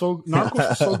Narcos was so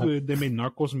good. They made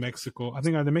Narcos Mexico. I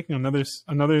think they're making another.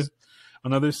 I don't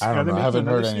know. I haven't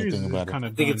heard anything about it. I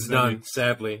think it's done,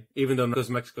 sadly. Even though Narcos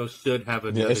Mexico should have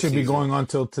a. Yeah, it should be going on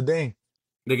till today.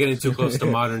 They're getting too close to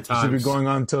modern times. It should be going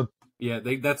on till. Yeah,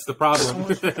 that's the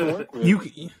problem.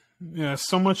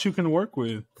 So much you can work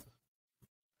with.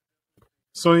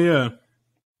 So yeah,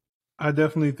 I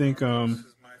definitely think this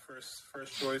is my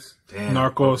first choice. Damn,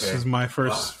 Narcos is my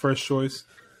first choice.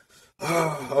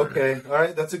 Oh, okay. All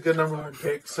right. That's a good number 1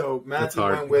 pick. So Matthew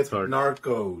went with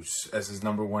Narcos as his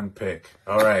number 1 pick.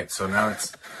 All right. So now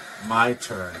it's my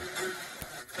turn.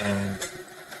 And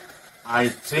I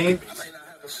think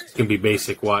it can be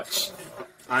basic. Watch.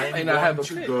 I'm going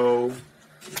to go.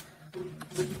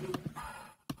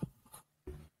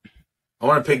 I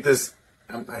want to pick this.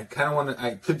 I kind of want to.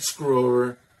 I could screw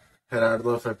over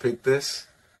Gerardo if I pick this.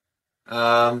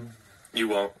 You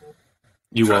won't.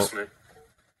 You Trust won't. Me.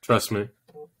 Trust me.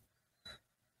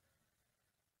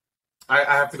 I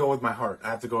have to go with my heart.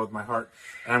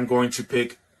 And I'm going to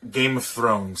pick Game of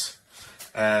Thrones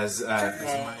as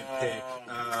my pick.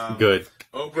 Good.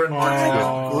 Oberyn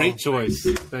Martell. Great choice.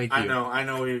 Thank you. I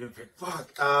know what you're going to pick.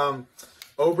 Fuck.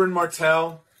 Oberyn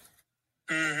Martell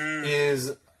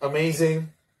is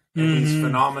amazing. And he's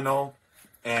phenomenal.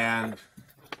 And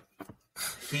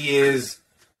he is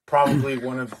probably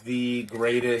one of the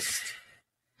greatest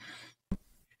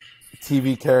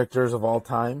TV characters of all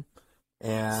time,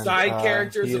 and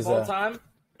characters of all time.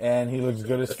 And he looks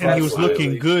good as fuck. And he was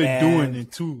looking good doing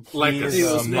it too. Like he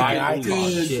was my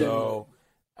icon.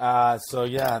 So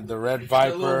yeah, the Red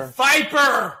Viper.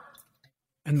 Viper.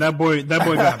 And that boy got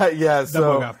boy got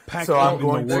packed. So I'm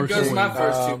going. There goes my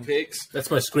first 2 picks. That's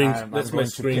my screen. That's my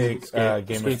screen.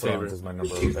 Game of Thrones is my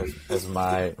number. As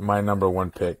my number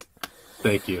 1 pick.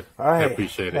 Thank you. All right, I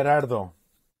appreciate it. Gerardo.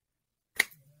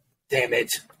 Damn it.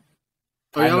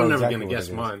 Oh, y'all are never going to guess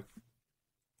mine.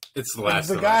 It's The Last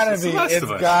of Us. It's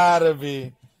gotta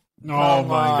be. Oh,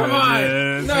 my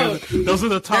God. No. Those are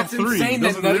the top 3.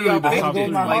 Those are literally the top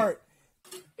 3.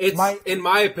 It's, in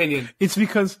my opinion. It's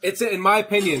because... in my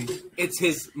opinion, it's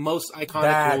his most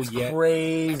iconic role yet.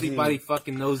 Crazy. Everybody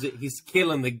fucking knows it. He's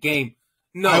killing the game.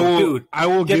 No, dude. I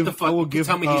will give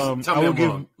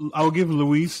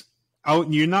Luis...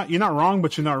 you're not wrong,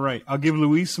 but you're not right. I'll give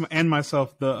Luis and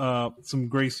myself some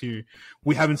grace here.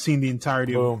 We haven't seen the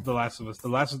entirety of The Last of Us. The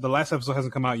last episode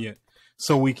hasn't come out yet,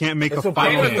 so we can't make a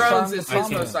final. Game of Thrones is his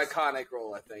most iconic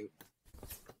role, I think.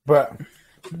 But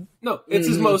no, it's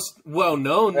his most well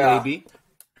known, maybe.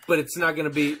 But it's not going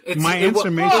to be. My answer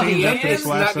may change after this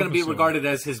last episode. It's not going to be regarded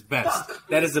as his best.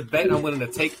 That is a bet I'm willing to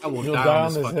take. I will die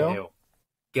on this fucking hill.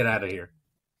 Get out of here.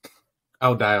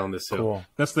 I'll die on this hill. Cool.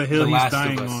 That's the hill he's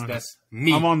dying on. That's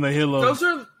me. I'm on the hill of. Those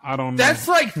are. I don't know.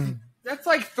 That's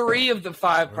like 3 of the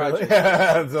 5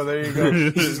 projects. So there you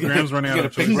go. Graham's running out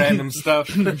of pick random stuff.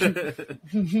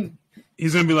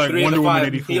 He's gonna be like 3 Wonder and a Woman 5.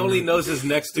 84. He only knows his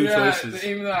next two choices.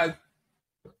 Even though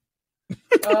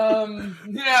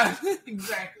yeah,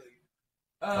 exactly.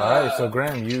 All right, so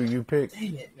Graham, you pick.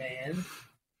 Dang it, man.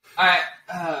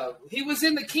 He was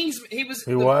in the Kingsman. He was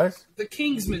the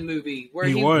Kingsman movie where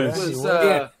he was.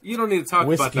 Yeah, you don't need to talk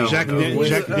about that. Jack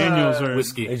Daniels or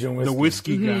Whiskey. Agent the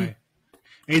whiskey guy,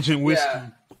 Agent Whiskey. Yeah.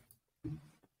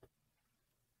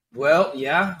 Well,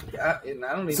 yeah, and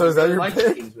I don't even So is that your like pick?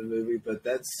 the Kingsman movie, but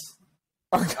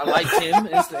I like him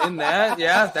in that.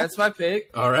 Yeah, that's my pick.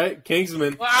 All right,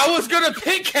 Kingsman. Well, I was gonna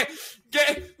pick.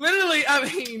 Literally, I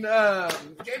mean,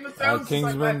 Game of Thrones. Kingsman,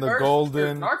 was like the my first,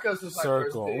 Golden Narcos was my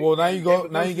Circle. First pick. Well, now you go.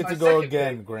 Game Now of you Thrones get to was go my second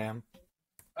again, pick. Graham.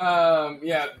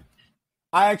 Yeah,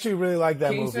 I actually really like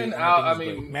that Kingsman, movie. I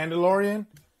mean, Mandalorian.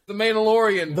 The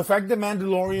Mandalorian. The fact that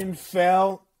Mandalorian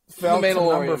fell to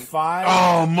number 5.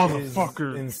 Oh,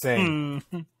 motherfucker! Is insane.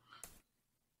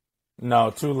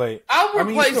 No, too late. I'll I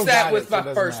mean, you replace still that got with it, so it my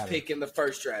doesn't first matter. pick in the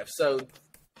first draft. So,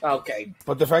 okay,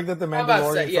 But the fact that the I'm about to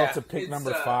Mandalorian say, fell yeah, to pick it's, number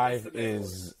it's 5 the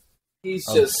is he's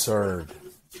just absurd.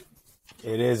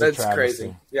 It is that's a travesty.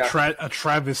 crazy. Yeah, A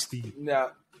travesty. yeah.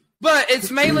 But it's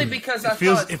mainly because I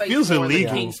feels- thought it it's feels more than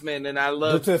illegal. Kingsman, and I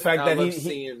love Due to the fact that he-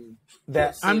 seeing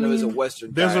that- I him as a mean,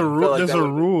 Western. there's guy. a I rule. feel like There's that a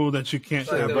would- rule that you can't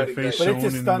like have that that would face be But shown it's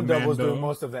his in stunt the doubles doing Mando.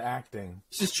 most of the acting.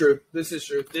 This is true. This is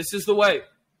true. This is the way.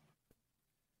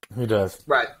 Who does?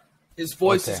 Right. His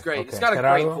voice Okay, is great. okay. It's got a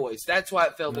great Gerardo? voice. That's why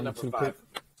it fell to Number number 2 5.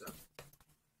 pick.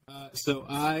 So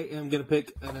I am going to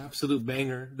pick an absolute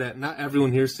banger that not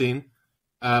everyone here's seen,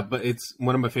 but it's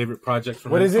one of my favorite projects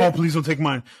from What him. is it? Oh, please don't take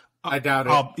mine. I doubt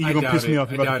it. You're gonna piss me off.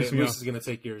 I You're about doubt to piss it. me Luis off. is going to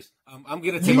take yours. I'm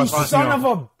going to take You Prospect son of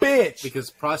a bitch!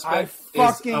 because I Prospect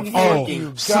fucking is a hate fucking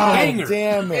you. God banger.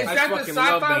 damn Is it. I that the fucking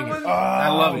love sci-fi bangers. one? I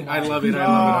love it. I love it. I love it.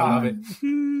 I love it.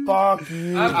 Fuck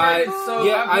you. I've heard it so.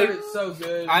 yeah, I've heard it so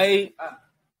good.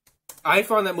 I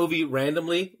found that movie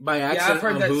randomly by yeah, accident I've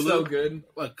heard on that's Hulu so good.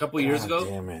 a couple years ago,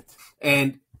 Damn it.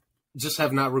 and just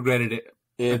have not regretted it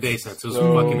a day since. It was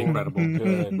so fucking incredible.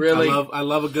 good. Really, I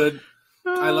love a good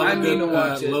need to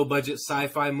watch it. low budget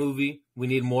sci-fi movie. We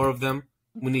need more of them.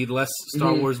 We need less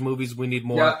Star Wars movies. We need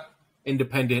more Yeah.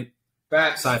 independent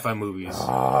Facts. sci-fi movies.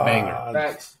 Banger.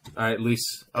 Facts. All right, Luis,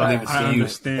 I'll leave it I to you.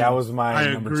 understand. That was my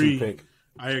I number agree. 2 pick.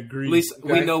 I agree. Luis,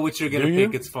 we Okay. know what you're going Do to you?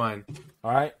 pick. It's fine.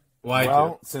 All right. Why?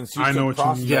 Well, since you I know took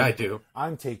what you mean. Prospect, Yeah, I do.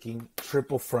 I'm taking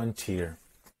Triple Frontier.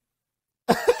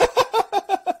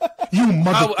 You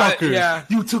motherfucker! yeah.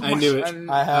 You took I my knew it.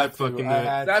 I had I fucking knew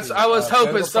it. I was hoping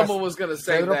Pedro someone was going to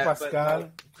say Pedro that.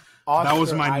 Pascal. That was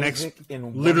Oscar my Isaac next- in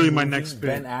one literally my movie, next pick.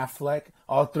 Ben Affleck,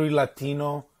 all 3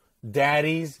 Latino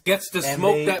daddies. Gets to And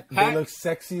smoke they, that They pack. look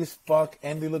sexy as fuck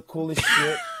and they look cool as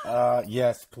shit.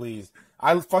 Yes, please.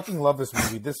 I fucking love this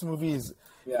movie. This movie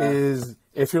is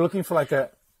if you're looking for like a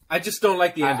I just don't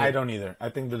like the ending. I don't either. I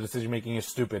think the decision making is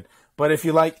stupid. But if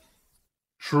you like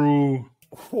True.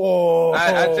 whoa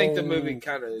I think the movie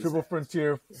kind of is. Triple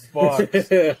Frontier fuck.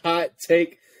 Hot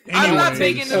take. I'm not Anyways.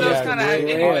 taking to those Yeah, kind of.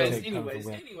 great.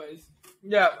 Anyways.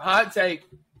 Yeah, hot take.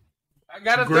 I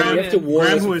gotta Graham, throw you it have to in. warn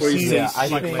Graham, us who has before you seen say Yeah, I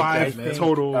like think, 5 I think,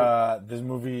 total. This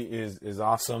movie is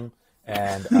awesome,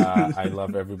 and I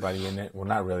love everybody in it. Well,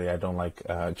 not really. I don't like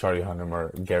Charlie Hunnam or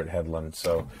Garrett Hedlund.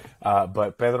 So,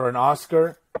 but Pedro and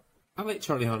Oscar. I like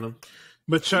Charlie Hunnam.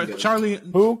 But Charlie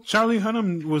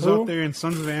Hunnam was Who? out there in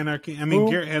Sons of Anarchy. I mean,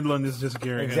 Who? Garrett Hedlund is just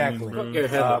Garrett Exactly. Hedlund, bro.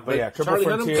 Garrett Hedlund. But yeah, Triple Charlie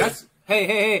Frontier. Hunnam. That's,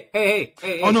 hey.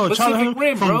 Oh no, Pacific Charlie Hunnam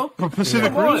Rim, bro. from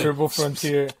Pacific Come on. Rim. Triple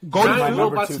Frontier. Golden Giant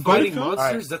Field? robots Golden fighting Field? monsters.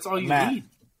 All right, That's all you Matt. need.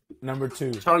 Number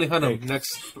 2. Charlie Hunnam. Pick.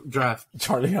 Next draft.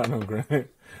 Charlie Hunnam, Grant.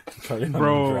 Charlie Hunnam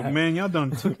Bro, draft. man, y'all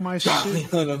done took my shit.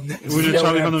 We're doing Yeah,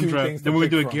 Charlie we have Hunnam 2 draft. things to Then we're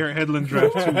pick gonna do a from. Garrett Hedlund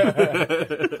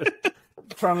draft too.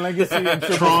 Tron Legacy and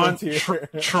Triple Tron, Frontier.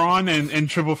 Tron, and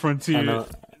Triple I Frontier. know.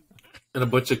 And a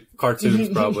bunch of cartoons,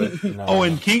 probably. No. Oh,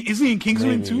 and King isn't he in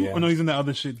Kingsman Maybe, too? yeah. Oh no, he's in that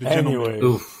other shit. The Gentleman. Anyway.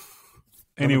 Oof.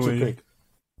 Number 2 Anyway, pick.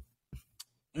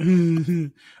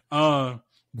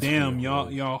 damn,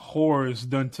 y'all whores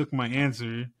done took my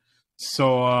answer.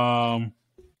 So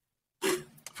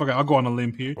fuck it, I'll go on a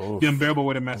limb here. Oof. The Unbearable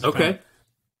Weight of Massive Okay. Talent.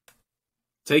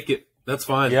 Take it. That's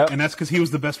fine. Yep. And that's because he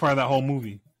was the best part of that whole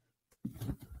movie.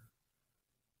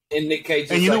 And Nick Cage.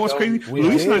 And you know what's crazy? we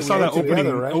Luis and I did. saw We that ate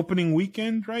together, right? opening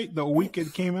weekend, right? The week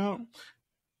it came out,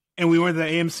 and we went to the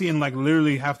AMC, and like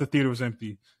literally half the theater was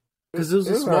empty, Because it was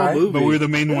a It's small alright. movie. but we were the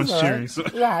main ones It's cheering. So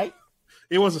Right.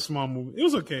 it was a small movie. It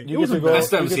was okay. You It was get a to go. I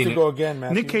still You haven't get seen to it. go again,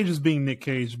 Matthew. Nick Cage is being Nick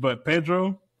Cage, but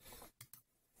Pedro.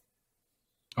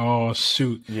 Oh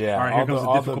shoot! Yeah. All right, here comes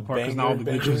the difficult part because now all the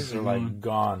banger bitches bangers are like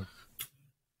gone.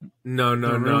 No.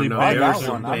 The really I got bangers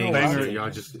one. are I know banger. one. Y'all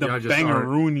just The aren't. banger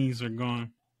Roonies are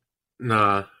gone.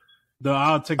 Nah.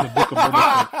 I'll take the Book of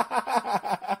Boba Fett.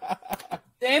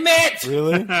 Damn it!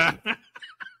 Really?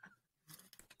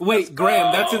 Wait,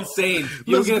 Graham, that's insane.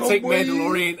 You're going to take boy.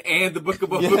 Mandalorian and the Book of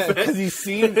Boba Yeah, Fett. because he's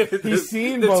seen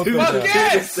both of them.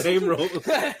 Yes! The same role.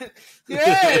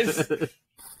 Yes!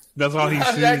 That's all he's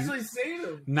I've seen. actually seen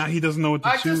them. Now he doesn't know what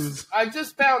to choose. I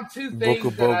just found two things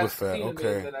Book of that Boba I've Fett, seen him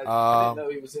okay. in that I didn't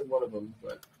know he was in one of them,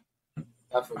 but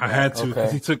I had to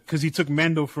Okay. because he took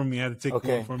Mando from me. I had to take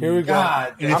Okay, one from here me. we go.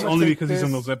 God, And it's I'ma only take because he's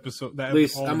in this. those episodes.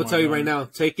 Please, I'm going to tell you right now,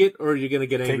 take it or you're going to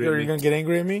get angry Take it, or at you're me. going to get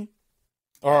angry at me?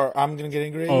 Or I'm going to get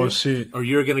angry at you? Oh shit! Or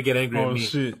you're going to get angry at Oh me.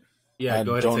 shit! Yeah, I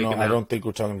go ahead don't and take know. it now. I don't think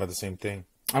we're talking about the same thing.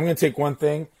 I'm going to take one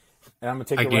thing, and I'm going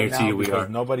to take I it right guarantee now you we because are.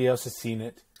 nobody else has seen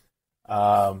it.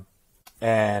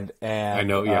 And I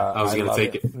know, yeah. I was gonna love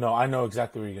take it. No, I know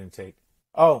exactly what you're going to take.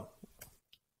 Oh.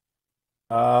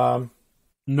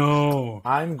 No.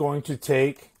 I'm going to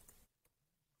take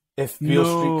If Beale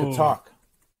Street Could Talk.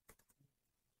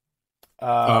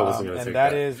 I wasn't gonna and take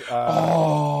that that. is it's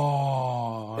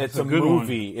that's a good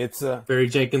movie. It's a Barry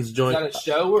Jenkins is joint. that a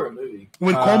show or a movie?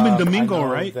 When Coleman I Domingo,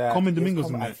 know right? that Coleman it's Domingo's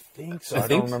in I that. think so. I I,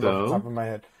 think don't remember off the so. top of my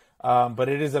head. But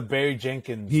it is a Barry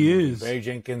Jenkins. He movie. is. Barry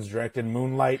Jenkins directed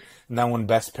Moonlight, and that won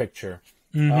Best Picture.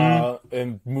 Mm-hmm.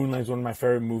 And Moonlight's one of my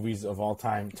favorite movies of all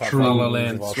time. Top True. five La La movies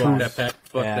Land. of all Fuck time. that pack.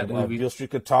 Fuck And that movie. Beale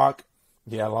Street Could Talk.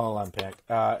 Yeah, La La Land pack.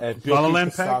 If Beale La La Street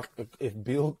Land Could pack? Talk, if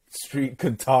Beale Street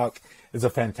Could Talk is a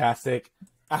fantastic.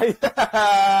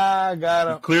 I got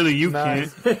him. Clearly, you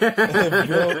Nice. can't. If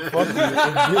Beale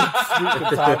Street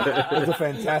Could Talk is a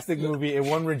fantastic movie. It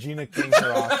won Regina King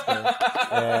her Oscar.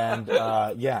 And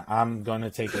yeah, I'm going to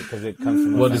take it because it comes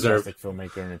from a Well fantastic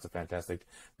filmmaker and it's a fantastic,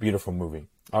 beautiful movie.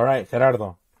 All right,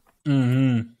 Gerardo.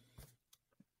 Mm-hmm.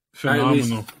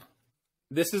 Phenomenal.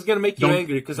 This is gonna make you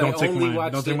angry because I don't take only mine.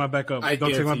 watched Don't it. take my backup. I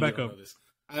Don't take my guarantee you backup. don't know this.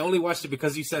 I only watched it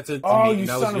because you said to Oh, me, you and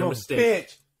that son was your of a mistake.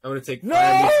 bitch. I'm gonna take No!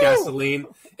 Fire Meets Gasoline.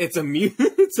 It's a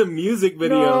it's a music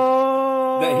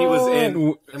video that he was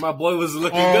in, and my boy was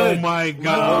looking Oh good. my My boy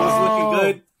god! was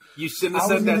looking good. You shouldn't have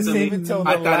I was said going that to to save me. it till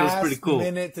I the thought it was last pretty cool.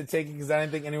 minute to take it because I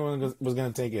didn't think anyone was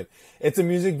going to take it. It's a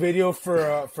music video for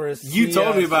a You Sia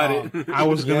told me about song. it. I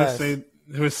was gonna Yes. say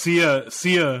it was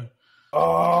Sia.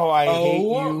 Oh, I hate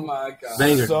Oh you my god!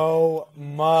 Banger. so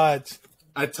much.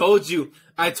 I told you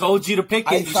to pick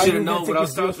I it. You thought should you have were known gonna what I take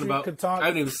was Beale talking Street about. Could Talk I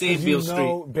haven't even seen 'cause Beale you Street.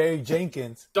 know Barry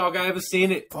Jenkins. Dog, I haven't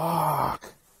seen it.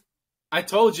 Fuck. I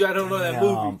told you I don't know that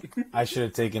Damn. movie. I should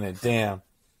have taken it. Damn.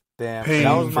 Pain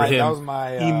That was for my. him. That was my.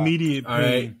 Immediate All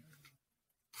pain.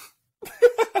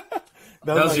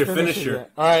 That was my your finisher.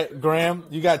 All right, Graham,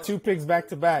 you got 2 picks back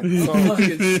to back. So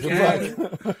good luck.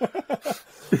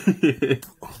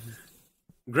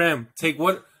 Graham, take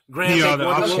what? Graham, Yeah, take the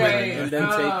Wonder option. Woman, Okay, and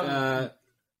then take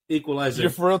Equalizer. You're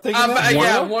for real taking that?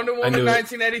 Yeah, Wonder Wonder I Woman knew it.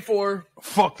 1984.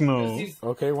 Fuck no. He's-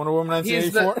 Okay, Wonder Woman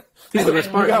He's 1984. He's the best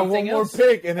You part. got Anything one more else?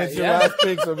 pick, and it's your Yeah. last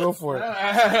pick, so go for it.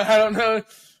 I don't know.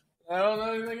 I don't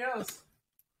know anything else.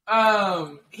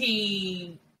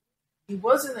 He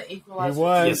wasn't the He Equalizer.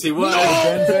 was. Yes, he was.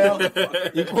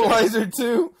 Denzel. Equalizer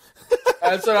 2.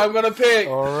 That's what I'm gonna pick.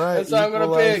 All right. That's what I'm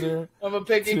gonna pick. Equalizer I'm gonna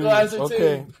pick 2. Equalizer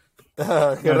Okay. 2.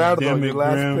 Gerardo, damn it, your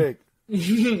last Graham. pick.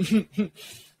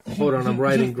 Hold on, I'm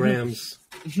writing Graham's.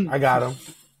 I got him.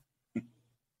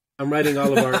 I'm writing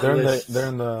all of our lists. They're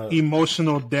in the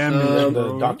Emotional damage, the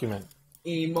bro. document.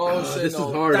 Emotional This is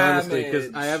hard, honestly, because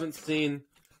damage. I haven't seen.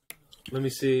 Let me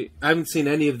see. I haven't seen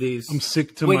any of these. I'm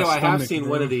sick to Wait, my no, I stomach, have seen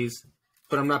bro. one of these,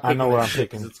 but I'm not I picking know what that I'm shit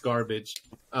picking. 'cause it's garbage.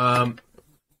 Because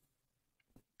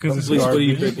it's Please, what are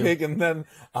you garbage. picking? Pick, and then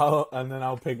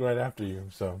I'll pick right after you.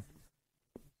 So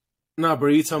No, bro,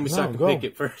 you tell me so No, I can go. pick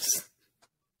it first.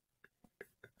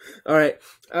 All right.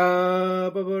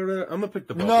 I'm gonna pick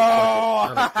the bubble.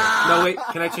 No, wait.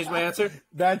 Can I change my answer?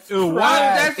 that's Ew,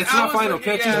 trash. It's not final.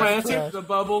 Can I change my answer? Trash. The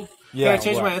bubble. Yeah, Can I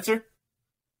change what? my answer?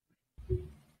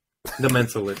 The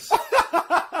Mentalist.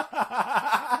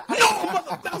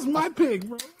 That was my pick,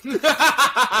 bro.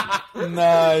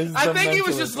 Nice. I think he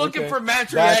was just looking for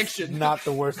match That's reaction. not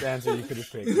the worst answer you could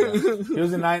have picked. Yeah.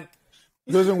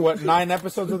 He was in what 9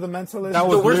 episodes of The Mentalist? That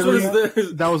was The worst one is literally-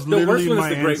 the. That was the worst literally one is my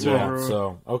the Great answer, Wall. Yeah, bro.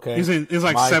 so okay. It's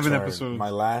like My 7 turn. episodes. My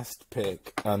last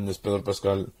pick on this Pedro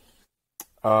Pascal.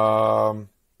 God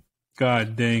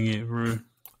dang it, bro.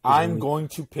 I'm going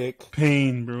to pick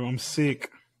Pain, bro. I'm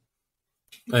sick.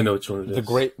 I know which one it is.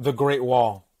 the Great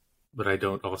Wall. But I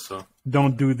don't also.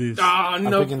 Don't do this. Ah, I'm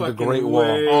no picking The fucking Great Wall.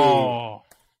 way. Oh.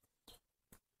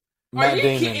 Matt Are you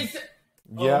Damon. kidding?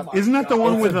 Yeah. my Isn't that the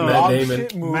one It's with a Matt dog Damon.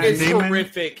 shit movie, Matt It's Damon?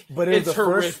 horrific. but it was It's the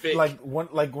first horrific.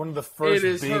 one of the first It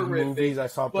is big horrific, movies I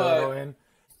saw but- Pedro in,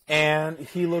 and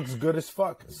he looks good as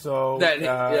fuck. So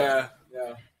Yeah.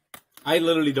 I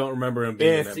literally don't remember him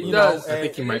being in that movie. does. I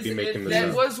think he might be making this That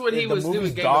up. was when he was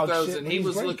doing Game of Thrones, and he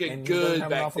was great, looking and good he doesn't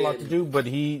have an back awful lot to then. do, but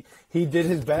he did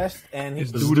his best, and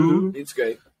It's doo-doo. It's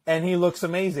great. and he looks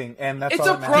amazing, and that's It's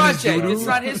all a that matters. project. It's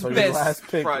not his So your best last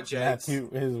pick, project. Matthew,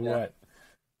 is what?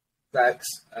 Facts.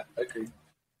 I agree.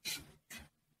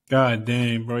 God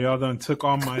damn, bro. Y'all done took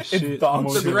all my shit. dog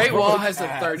I'm shit. The over Great here. Wall has a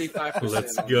 35%.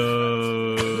 Let's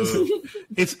go.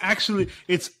 It's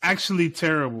actually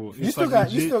terrible. It's still like got-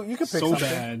 legit you can pick so something.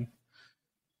 bad.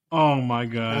 Oh my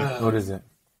god. What is it?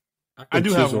 I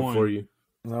do have choose one for you.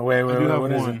 No, wait, I do have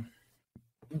what is it? one.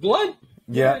 Blood.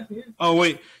 Yeah. Oh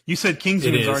wait, you said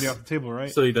Kingsman It is already is. off the table,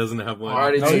 right? So he doesn't have one.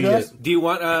 Already No, he taken does? it. Do you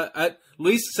want?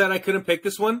 Luis said I couldn't pick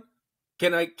this one.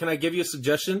 Can I give you a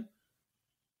suggestion?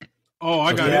 Oh,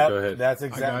 I got Yeah, it. Go ahead. that's I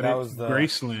exactly got that it. was the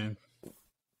Graceland.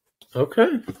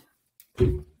 Okay.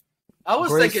 I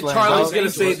was Graceland. thinking I Charlie's was gonna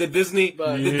Angels. say the Disney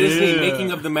But- Disney Yeah.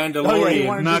 making of the Oh, yeah, he Mandalorian.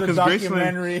 wanted Nah, to do the 'cause Graceland-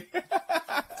 documentary.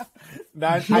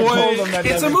 I Boy, told him that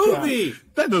It's a doesn't movie.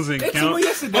 That doesn't It's count.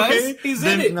 yes, it does. Okay, He's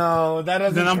then- in it. No, that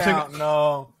doesn't Then I'm count. taking-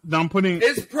 No, I'm putting.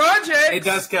 It's project. It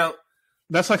does count.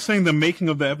 That's like saying the making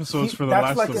of the episodes for the That's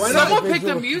last like of a Us. Someone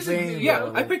individual picked a music thing, video. Yeah,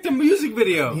 bro. I picked a music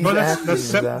video. He's But that's- asking that's his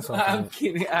sep- ass off for I'm it.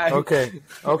 kidding.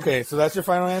 Okay. So that's your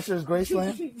final answer is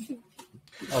Graceland?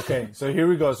 Okay, so here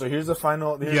we go. So here's the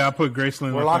final. Here's, Yeah, I put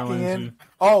Graceland. we're my final locking answer. in.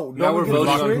 Oh, Now don't we're we get to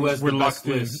voting on switch? who has We're the best locked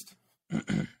in. list.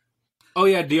 Oh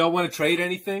yeah, do y'all want to trade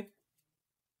anything?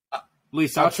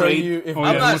 Luis, I'll I'll trade trade. you if Oh,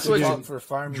 I'm yeah, not once again, switching. for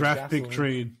Fire Meets Draft pick Gasoline.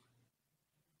 trade.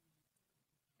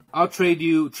 I'll trade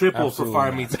you triple for Absolutely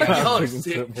Fire not. Meets Y'all Gasoline. are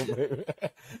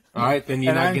sick. All right, then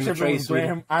you're And not I'm going to tripping trade with Sweetie.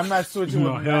 Graham. I'm not switching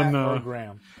No, with hell Matt no. or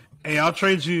Graham. Hey, I'll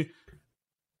trade you.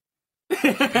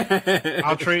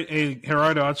 I'll trade. Hey,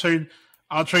 Gerardo, I'll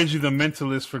trade you the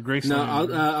Mentalist for Graceland.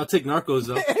 No, I'll take Narcos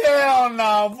though. Hell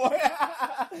no, boy.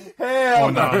 Hell Oh,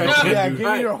 no. Yeah, Dude.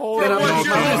 give me your whole Then I'm What's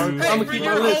your gonna list? keep- Hey, I'm for gonna keep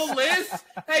your my list. whole list?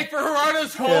 Hey, for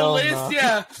Gerardo's whole Hell list, no.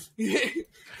 yeah. Yeah,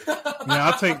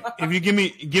 I'll take. If you give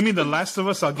me the Last of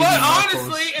Us, I'll give But you Narcos.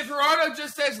 honestly, if Gerardo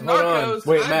just says Hold on. Narcos,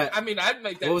 Wait, Matt. I'd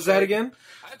make that. What was that trade. again?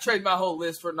 I'd trade my whole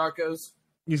list for Narcos.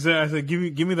 You said, I said,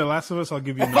 give me the Last of Us, I'll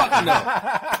give you Fuck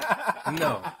Narcos. no.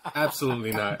 No,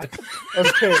 absolutely not.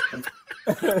 Okay,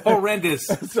 Horrendous.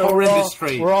 so Horrendous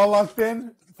trade. we're all locked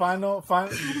in. Final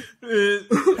Gerardo,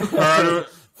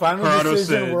 Gerardo decision.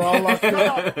 said. We're all locked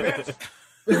in.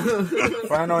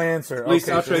 Final answer. Luis,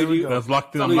 Okay, I'll so trade here we you. go. That's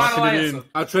locked in. I'm Final locking it answer. in.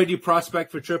 I'll trade you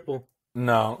Prospect for triple.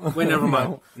 No. Wait, never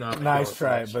mind. No. No, Nice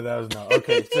try, but that was no.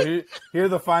 Okay, so here are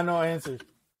the final answers.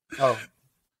 Oh,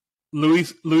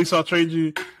 Luis, I'll trade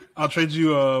you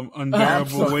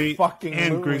Unbearable Weight Abso-fucking-lutely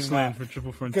and not. Graceland for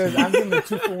Triple Frontier. because I'm getting the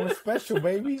 2-for-1 special,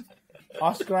 baby.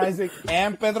 Oscar Isaac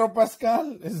and Pedro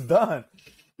Pascal is done.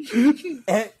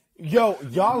 And yo,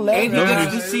 y'all let And you Those get are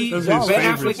to his- see those Ben are his Affleck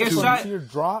favorites, get too. shot. Frontier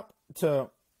drop to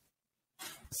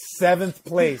 7th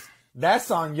place. That's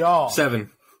on y'all. 7.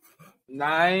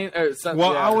 9 or something.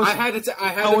 Well, yeah. I was- I had to. I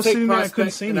had I to was take sitting there, I couldn't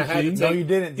Prospect, say and I had to anything. No, take. you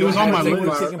didn't. It was You on had my to take list.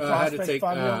 what's taking I had to Prospect, take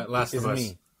Fabio, Last is of Us.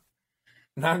 me.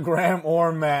 Not Graham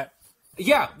or Matt.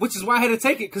 Yeah, which is why I had to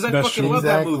take it because I That's fucking true. love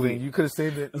that Exactly. movie. You could have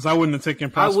saved it. Because I wouldn't have taken I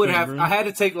Prospect. would have. bro. I had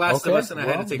to take Last of Us, and I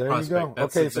had to take there Prospect. you go.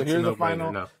 That's Okay, so that's a here's the no-brainer,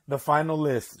 final, no. the final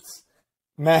lists.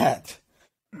 Matt.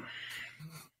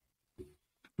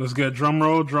 Let's get drum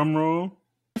roll, drum roll.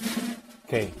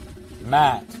 Okay,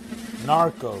 Matt.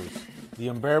 Narcos. The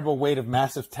Unbearable Weight of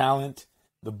Massive Talent.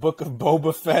 The Book of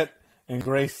Boba Fett. And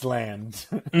Graceland.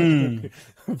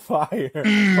 Fire.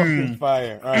 Fucking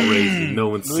fire. All right. Crazy. No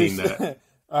one's Luis. seen that.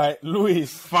 All right,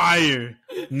 Luis. Fire.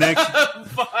 Next.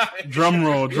 Drum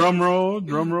roll, drum roll,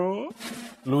 drum roll.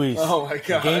 Luis. Oh my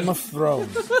god. Game of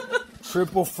Thrones.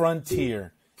 Triple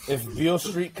Frontier. If Beale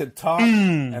Street Could Talk.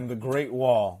 And The Great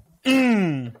Wall.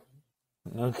 Okay,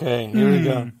 here we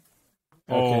go.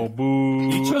 Oh, boo.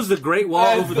 You chose the Great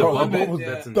Wall over the Bro, bubble. yeah.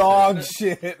 That's insane. Dog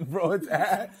shit, bro. It's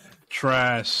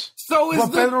Trash. So is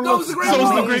But Pedro so looks is the Great so is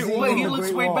Wall. the Great But Wall. he The looks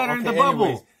Great way Wall. better in the Okay, bubble.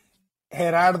 anyways.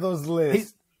 Head out of those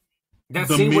lists. That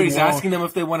The scene where he's mid-wall. asking them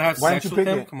if they want to have Why sex don't you with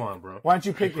pick him. it? Come on, bro. Why don't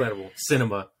you pick Incredible it?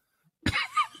 cinema.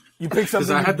 You pick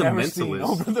something I had you've the never seen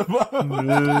Mentalist. over the bubble.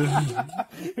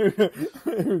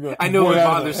 Here we go. I know it Head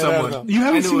out of bothers them, head out of someone. You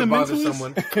haven't I know seen it The bothers Mentalist?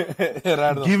 someone. them. Head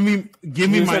out of them. Give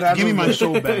me You said I my was-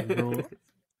 show back, bro. Is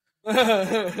I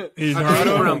think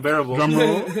Gerardo? we're unbearable. Drum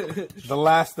roll. The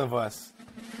Last of Us.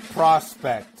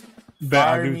 Prospect. Bet,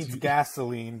 I'll Fire give it Meets to you.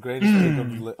 Gasoline. Greatest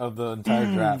pick of the entire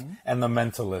draft. And The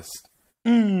Mentalist.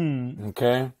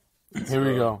 Okay? Here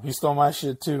we go. He stole my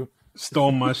shit too.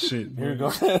 Stole my shit. Here we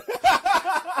go.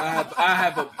 I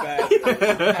have a bad.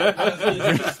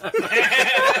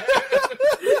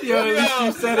 At least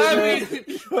you said it, man.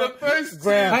 The first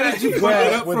Graham, How did you fuck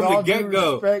it up with from the all due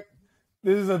get-go? respect,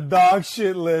 this is a dog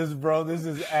shit list, bro. This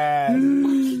is ass.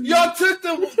 Y'all took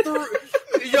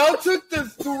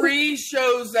the 3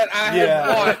 shows that I had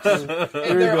watched,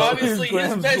 and they're obviously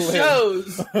his best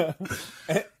shows.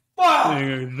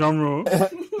 Fuck! Drum roll.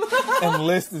 And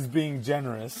list is being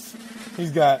generous.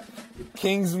 He's got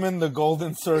Kingsman: The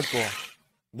Golden Circle,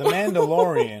 The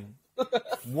Mandalorian,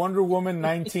 Wonder Woman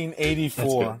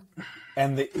 1984,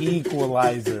 and The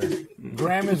Equalizer.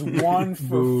 Graham is 1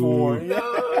 for 4.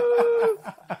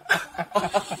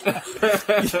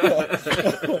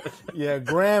 Yeah,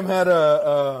 Graham had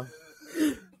a.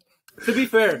 To be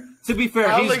fair,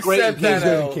 I'll he's great. accept that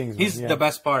L. He's the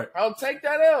best part. I'll take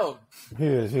that L. He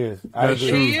is. That's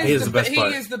true. He is the best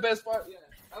part. He is the best part. Yeah,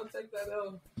 I'll take that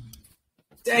L.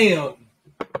 Damn.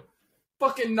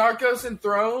 Fucking Narcos and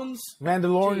Thrones.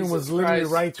 Mandalorian Jesus was literally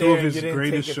Christ. right 2 there. of and his you didn't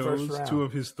greatest take it first shows. round. 2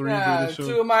 of his 3 Yeah, greatest shows.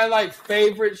 2 of my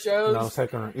favorite shows. No,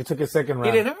 second round. You took a second He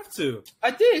round. didn't have to. I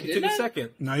did. He took a second.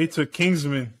 No, he took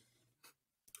Kingsman.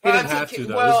 He didn't have to,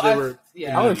 though. Well, They were-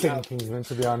 I would have taken Kingsman,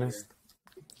 to be honest.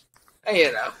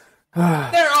 You know,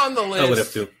 they're on the list. I would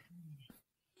have to.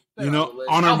 They're You know,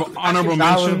 on the list. honorable I was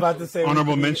mention. about to say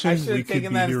Honorable I mention. should We have could taken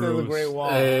be that instead of the heroes. Great Wall.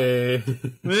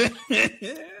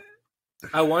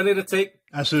 I wanted to take.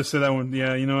 I should have said that one.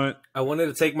 Yeah, you know what? I wanted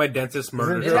to take my dentist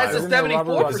murder. It has a Isn't that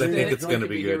Robert 74%. Rodriguez? I think it's gonna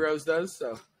be good. Heroes does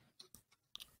so.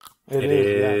 It It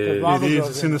is. Yeah, is. 'cause Lava It is. Girl's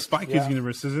It's in the Spy Kids Yeah.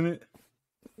 universe, isn't it?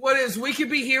 What is We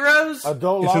Could Be Heroes?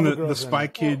 Adult It's in Lava the Girl's Spy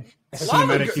it. Kid Lava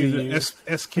cinematic Girl- universe.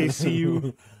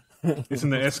 SKCU. It's in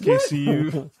the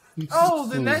SKCU. Oh,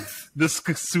 then that's. The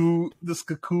Skaku.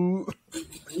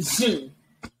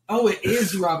 Oh, it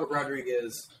is Robert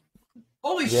Rodriguez.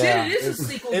 Holy Yeah, shit! It is a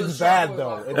sequel. it's to bad, Sharkboy though.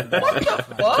 Lava. It's bad.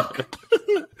 What the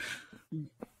fuck?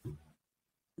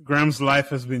 Graham's life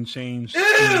has been changed in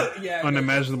Yeah,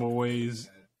 unimaginable ways.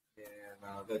 Yeah,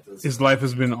 no, that does. His life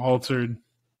has been altered.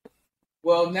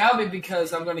 Well, now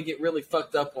because I'm going to get really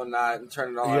fucked up one night and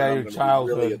turn it on. Yeah, I'm your gonna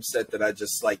childhood. be really upset that I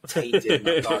just tainted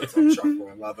my thoughts on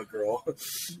Sharkboy and Lava Girl.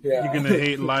 Yeah. You're gonna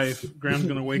hate life. Graham's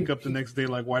gonna wake up the next day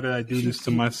like, why did I do this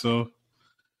to myself?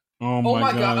 Oh Oh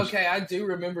my god! gosh. Okay, I do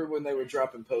remember when they were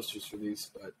dropping posters for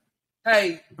these, but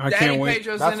hey, I Danny can't wait.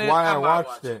 Pedro's That's in it. why I might watched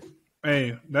watch it.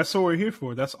 Hey, that's what we're here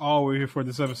for. That's all we're here for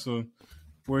this episode.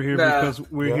 We're here Nah. because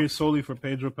we're Yeah. here solely for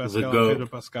Pedro Pascal and goat. Pedro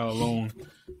Pascal alone.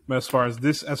 But as far as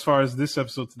this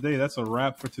episode today, that's a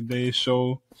wrap for today's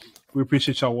show. We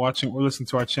appreciate y'all watching or listening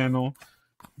to our channel.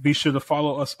 Be sure to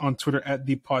follow us on Twitter at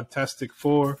the Podtastic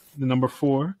Four, the number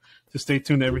 4, to stay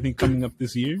tuned to everything coming up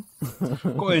this year.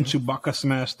 Go ahead and Chewbacca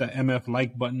smash that MF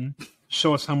like button.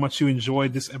 Show us how much you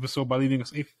enjoyed this episode by leaving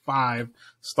us a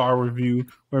 5-star review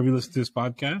wherever you listen to this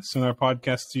podcast. Send our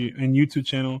podcast to your and YouTube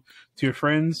channel to your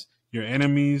friends, your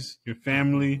enemies, your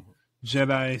family,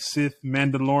 Jedi, Sith,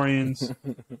 Mandalorians,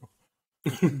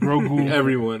 Grogu,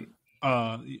 Everyone.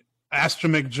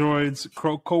 astromech droids,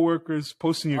 co-workers,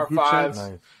 posting your Our group fives. chats,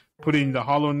 Nice. put it in the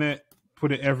HoloNet,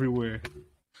 put it everywhere.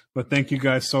 But thank you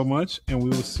guys so much, and we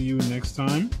will see you next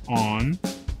time on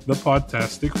the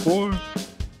Podtastic 4.